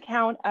increase the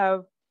count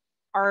of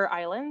our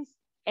islands,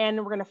 and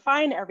we're going to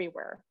find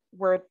everywhere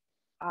where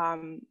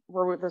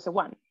there's a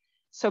 1.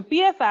 So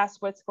BFS,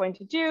 what's going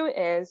to do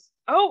is,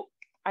 oh,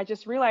 I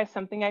just realized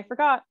something I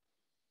forgot.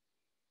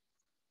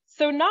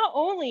 So not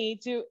only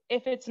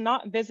if it's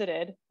not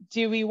visited,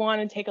 do we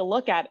want to take a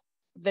look at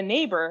the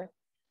neighbor,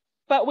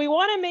 but we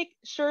want to make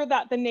sure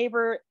that the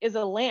neighbor is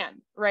a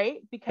land,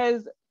 right?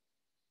 Because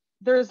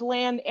there's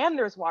land and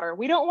there's water.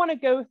 We don't want to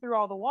go through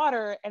all the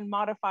water and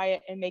modify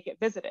it and make it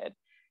visited.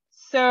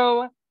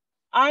 So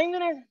I'm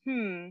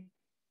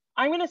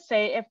gonna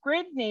say if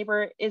grid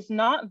neighbor is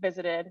not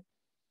visited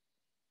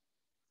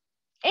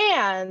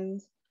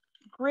and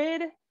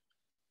grid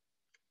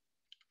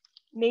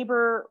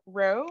neighbor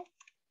row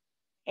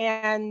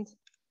and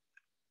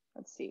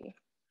let's see,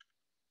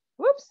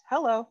 whoops,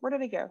 hello, where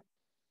did it go?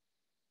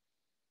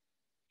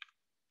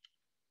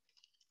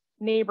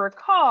 Neighbor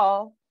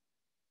call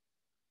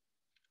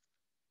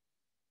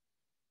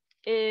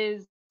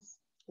is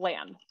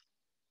land.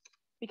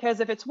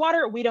 Because if it's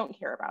water, we don't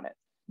care about it.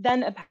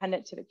 Then append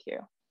it to the queue.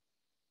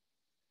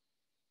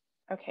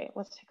 Okay,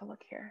 let's take a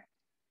look here.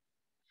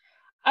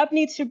 Up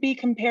needs to be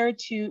compared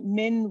to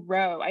min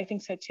row. I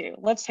think so too.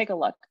 Let's take a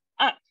look.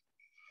 Up.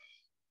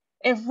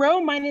 If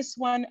row minus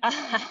 1,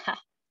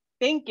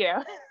 thank you.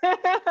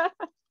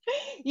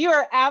 You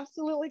are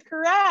absolutely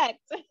correct.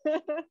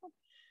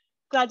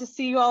 Glad to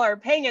see you all are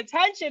paying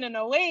attention and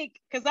awake,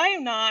 because I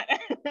am not.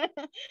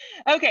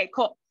 Okay,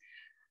 cool.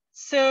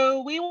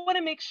 So we want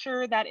to make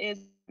sure that is,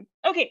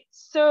 okay,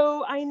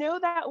 so I know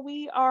that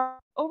we are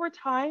over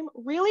time.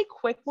 Really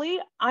quickly,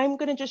 I'm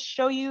going to just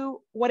show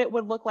you what it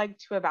would look like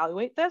to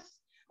evaluate this.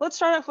 Let's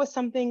start off with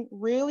something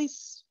really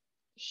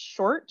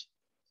short.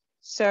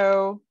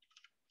 So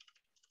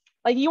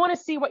like you want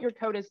to see what your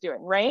code is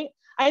doing, right?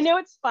 I know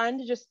it's fun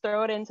to just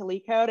throw it into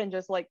LeetCode and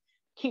just like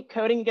keep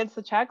coding against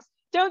the checks.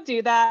 Don't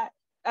do that.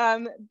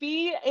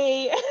 Be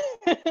a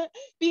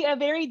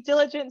very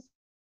diligent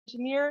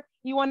engineer.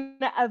 You want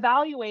to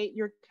evaluate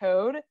your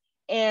code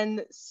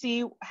and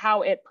see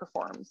how it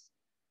performs.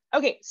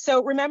 Okay,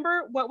 so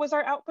remember what was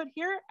our output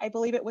here? I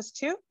believe it was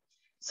 2.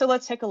 So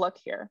let's take a look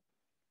here.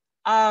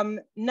 Num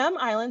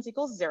islands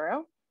equals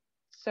 0.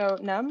 So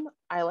num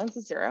islands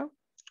is 0.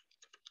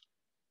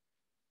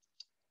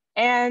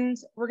 And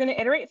we're going to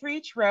iterate through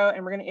each row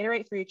and we're going to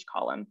iterate through each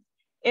column.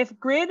 If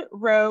grid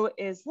row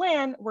is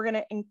land, we're going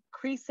to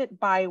increase it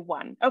by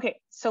 1. Okay,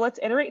 so let's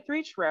iterate through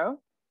each row.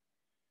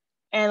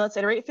 And let's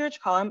iterate through each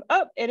column.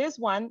 Oh, it is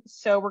 1.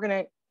 So we're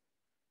going to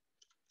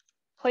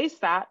place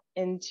that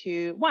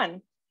into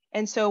 1.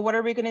 And so what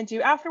are we going to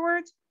do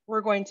afterwards?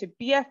 We're going to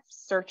BFS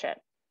search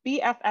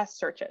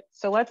it.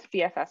 So let's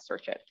BFS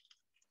search it.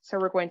 So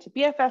we're going to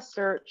BFS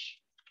search.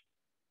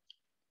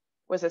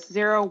 Was this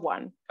 0,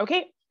 1?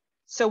 Okay.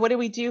 So what do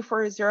we do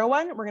for 0,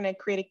 1? We're going to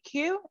create a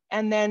queue,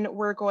 and then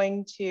we're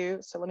going to,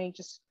 so let me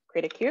just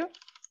create a queue,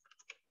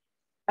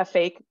 a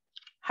fake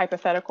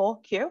hypothetical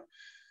queue,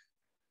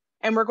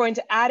 and we're going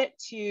to add it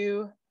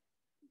to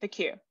the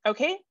queue,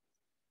 okay?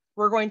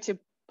 We're going to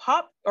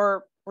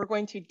we're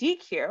going to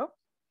dequeue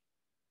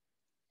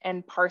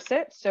and parse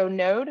it. So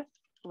node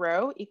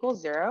row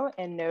equals 0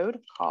 and node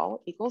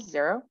call equals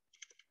 0.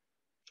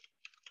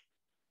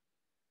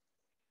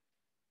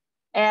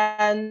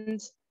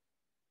 And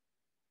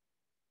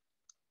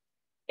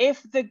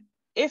if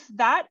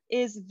that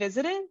is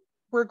visited,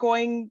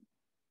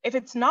 if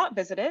it's not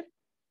visited,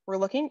 we're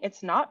looking,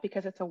 it's not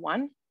because it's a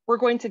 1, we're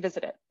going to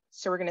visit it.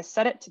 So we're going to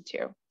set it to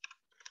 2.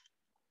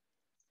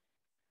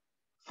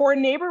 For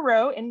neighbor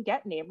row in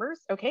get neighbors,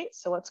 okay,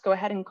 so let's go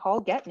ahead and call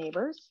get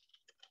neighbors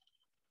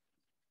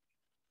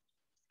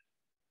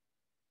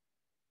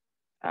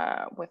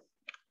with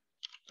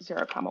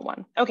 0,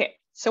 1. Okay,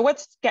 so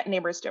what's get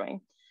neighbors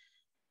doing?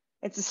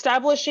 It's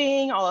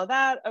establishing all of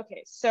that.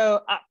 Okay,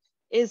 so up.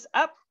 Is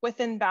up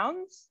within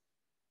bounds?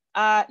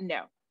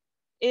 No.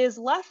 Is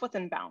left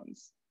within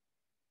bounds?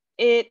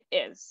 It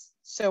is.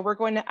 So we're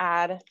going to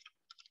add,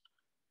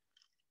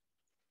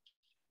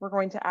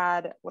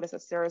 what is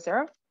this, 0,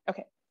 0?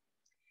 Okay.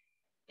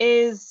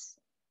 Is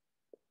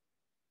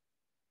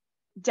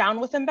down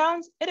within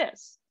bounds? It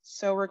is.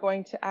 So we're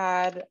going to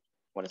add,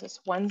 what is this,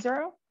 1,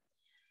 0?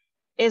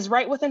 Is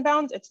right within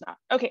bounds? It's not.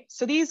 Okay,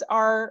 so these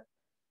are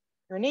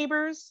your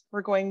neighbors.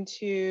 We're going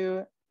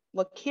to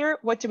look here,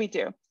 what do we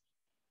do?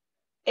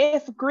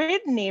 If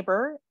grid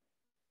neighbor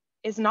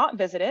is not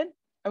visited,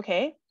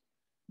 okay,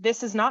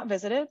 this is not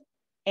visited,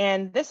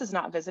 and this is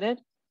not visited,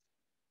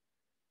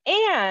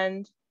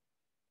 and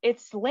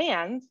it's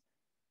land,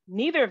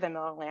 neither of them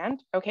are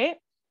land, okay?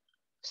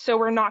 So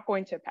we're not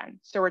going to append.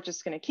 So we're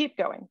just going to keep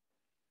going.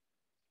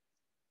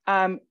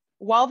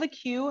 While the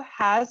queue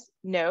has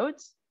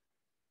nodes,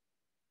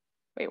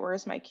 wait,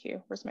 where's my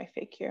queue? Where's my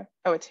fake queue?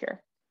 Oh, it's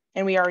here.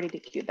 And we already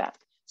dequeued that.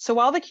 So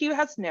while the queue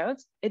has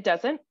nodes, it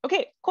doesn't.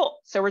 Okay, cool.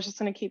 So we're just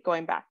going to keep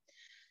going back.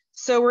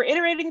 So we're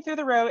iterating through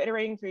the row,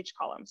 iterating through each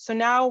column. So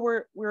now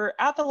we're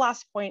at the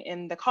last point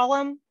in the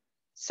column.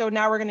 So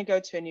now we're going to go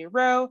to a new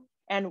row.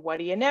 And what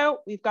do you know?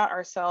 We've got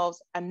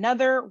ourselves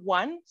another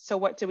 1. So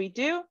what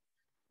do?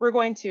 We're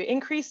going to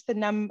increase the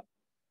num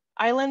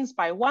islands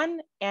by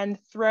 1 and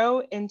throw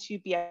into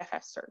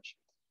BFF search.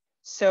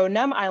 So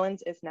num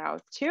islands is now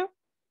 2.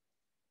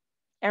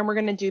 And we're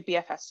going to do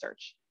BFF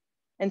search.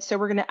 And so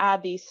we're going to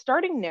add the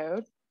starting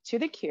node to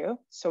the queue.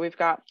 So we've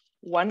got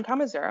 1,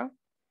 0.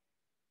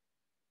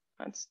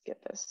 Let's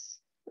get this.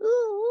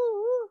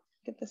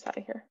 Get this out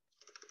of here.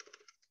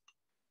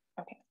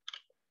 Okay.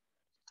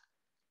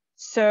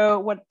 So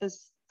what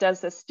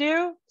does this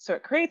do? So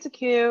it creates a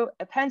queue,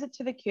 appends it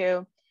to the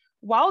queue.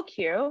 While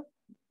queue,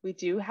 we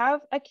do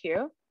have a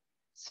queue.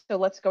 So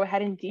let's go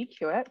ahead and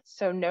dequeue it.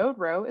 So node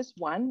row is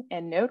 1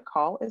 and node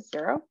call is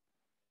 0.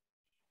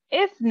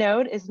 If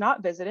node is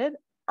not visited,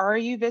 are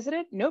you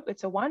visited? Nope,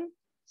 it's a 1.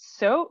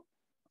 So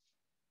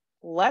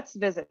let's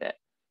visit it.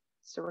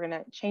 So we're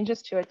going to change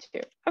this to a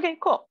 2. Okay,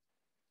 cool.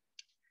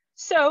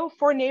 So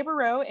for neighbor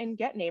row and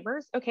get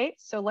neighbors, okay,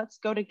 so let's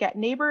go to get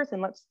neighbors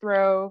and let's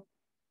throw,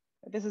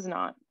 this is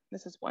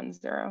 1,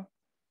 0,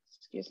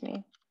 excuse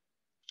me.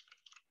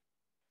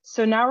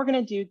 So now we're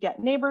going to do get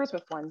neighbors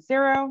with 1,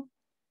 0.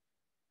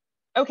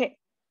 Okay,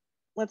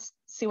 let's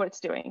see what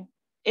it's doing.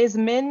 Is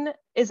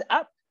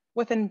up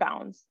within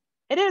bounds?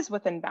 It is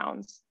within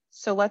bounds.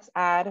 So let's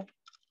add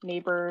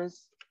neighbors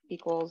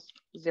equals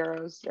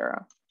 0,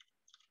 0.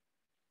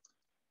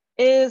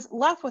 Is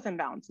left within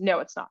bounds? No,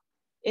 it's not.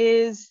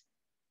 Is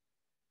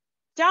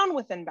down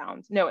within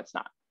bounds? No, it's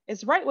not.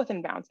 Is right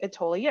within bounds? It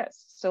totally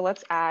is. So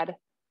let's add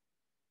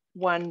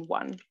 1,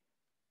 1.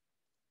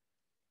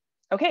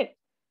 Okay,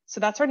 so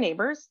that's our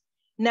neighbors.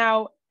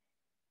 Now,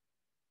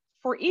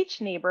 for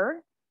each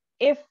neighbor,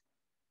 if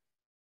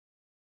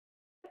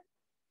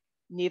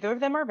neither of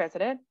them are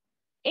visited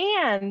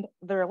and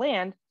their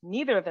land,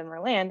 neither of them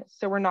are land,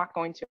 so we're not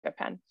going to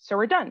append. So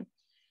we're done.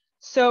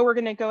 So we're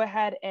going to go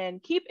ahead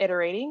and keep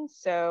iterating.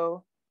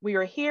 So we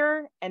were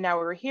here, and now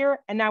we're here,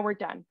 and now we're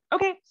done.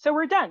 Okay, so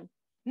we're done.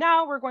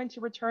 Now we're going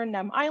to return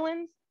num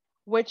islands,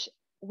 which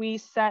we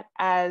set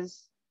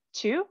as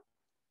 2.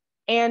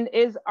 And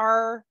is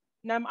our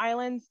num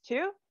islands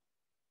 2?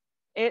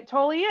 It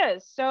totally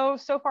is. So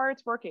far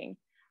it's working.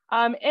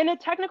 In a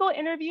technical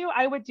interview,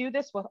 I would do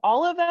this with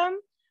all of them,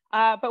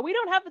 but we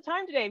don't have the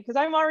time today because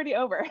I'm already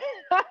over.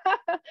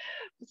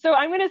 So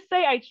I'm going to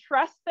say I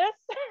trust this,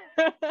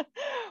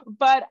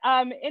 but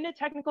in a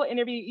technical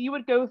interview, you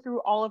would go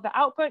through all of the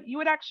output. You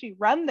would actually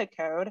run the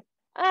code.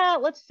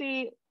 Let's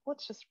see.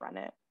 Let's just run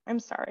it. I'm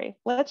sorry.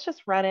 Let's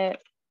just run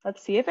it.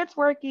 Let's see if it's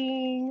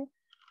working.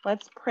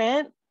 Let's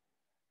print.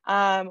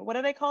 What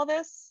did I call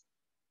this?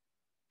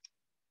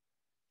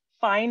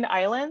 Find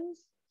islands.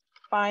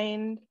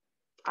 Find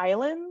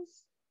islands.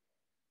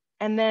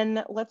 And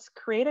then let's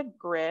create a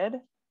grid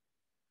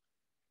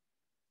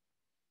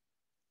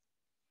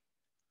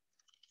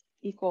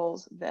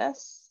equals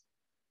this,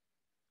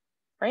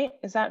 right?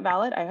 Is that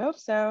valid? I hope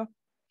so.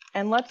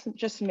 And let's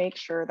just make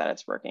sure that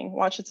it's working.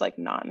 Watch, it's like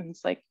not, and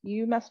it's like,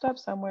 you messed up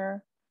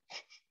somewhere.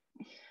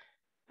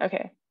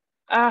 Okay,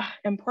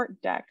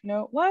 import deck,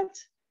 no, what?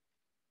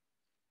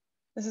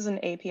 This is an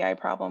API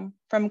problem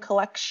from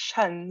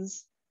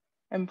collections,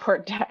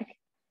 import deck.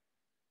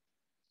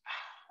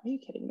 Are you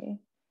kidding me?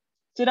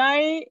 Did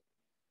I,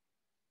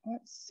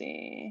 let's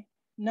see,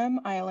 num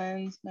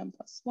islands, num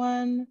plus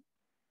 1.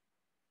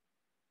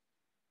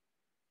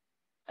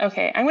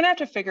 Okay, I'm gonna have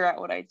to figure out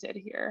what I did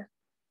here.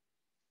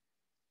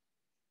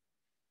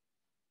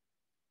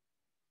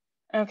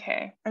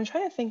 Okay, I'm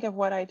trying to think of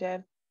what I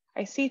did.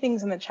 I see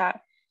things in the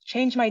chat.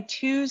 Change my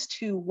 2s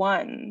to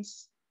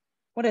 1s.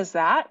 What does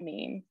that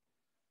mean?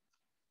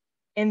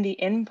 In the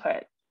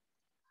input.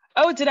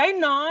 Oh, did I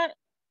not?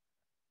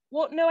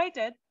 Well, no, I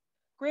did.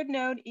 Grid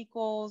node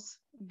equals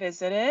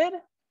visited.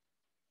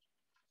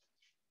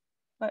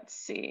 Let's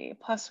see,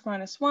 plus or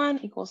minus 1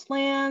 equals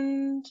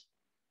land.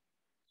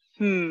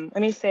 Let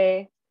me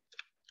say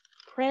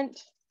print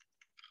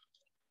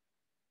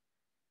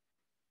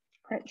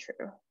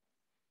true.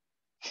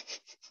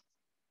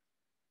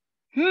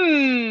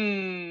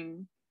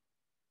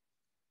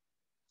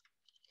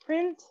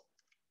 Print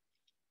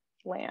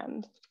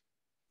land.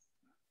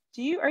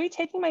 Are you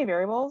taking my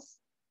variables?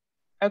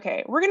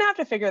 Okay, we're gonna have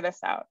to figure this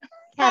out.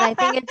 Kat, I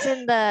think it's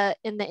in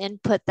the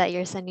input that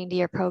you're sending to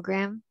your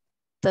program.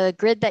 The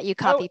grid that you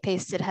copy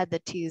pasted had the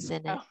 2s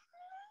in it.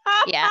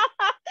 Oh. Yeah.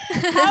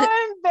 How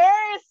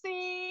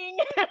embarrassing.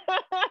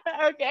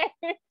 Okay.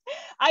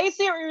 I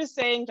see what you're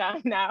saying,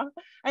 John, now.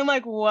 I'm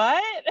like,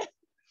 what?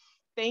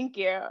 Thank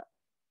you.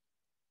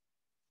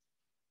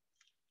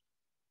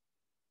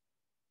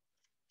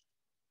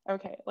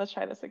 Okay, let's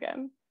try this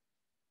again.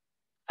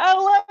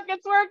 Oh, look,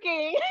 it's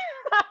working.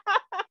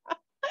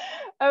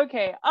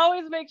 Okay,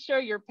 always make sure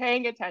you're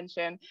paying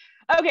attention.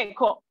 Okay,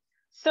 cool.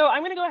 So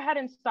I'm gonna go ahead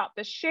and stop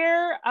the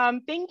share.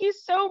 Thank you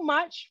so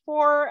much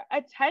for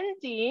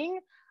attending.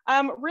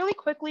 Really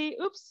quickly,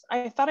 oops,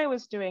 I thought I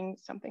was doing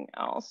something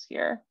else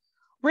here.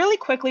 Really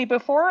quickly,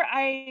 before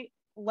I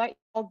let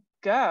y'all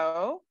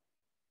go,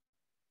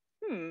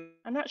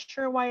 I'm not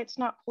sure why it's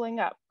not pulling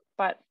up,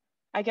 but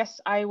I guess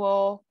I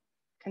will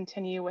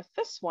continue with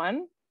this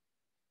one.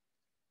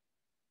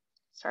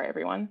 Sorry,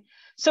 everyone.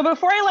 So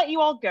before I let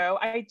you all go,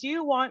 I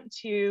do want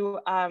to,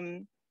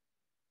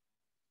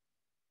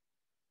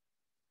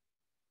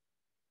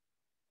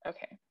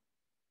 okay.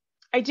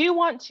 I do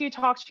want to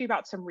talk to you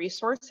about some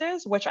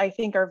resources, which I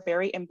think are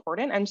very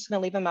important. I'm just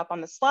gonna leave them up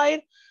on the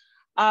slide.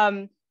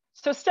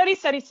 So study,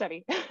 study,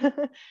 study.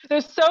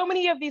 There's so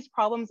many of these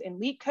problems in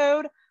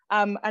LeetCode.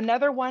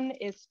 Another one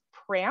is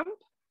PRAMP.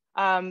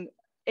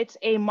 It's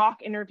a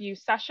mock interview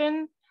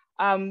session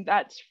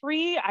that's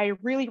free. I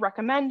really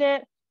recommend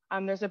it.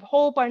 There's a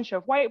whole bunch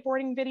of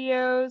whiteboarding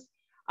videos.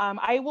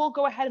 I will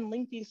go ahead and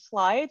link these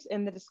slides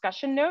in the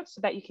discussion notes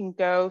so that you can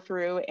go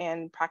through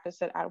and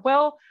practice it at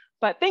will.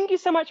 But thank you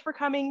so much for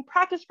coming.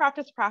 Practice,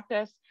 practice,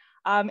 practice.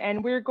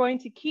 And we're going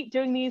to keep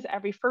doing these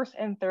every first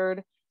and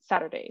third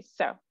Saturdays.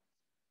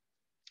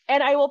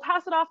 And I will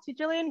pass it off to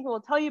Jillian, who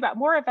will tell you about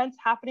more events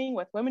happening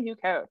with Women Who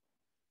Code.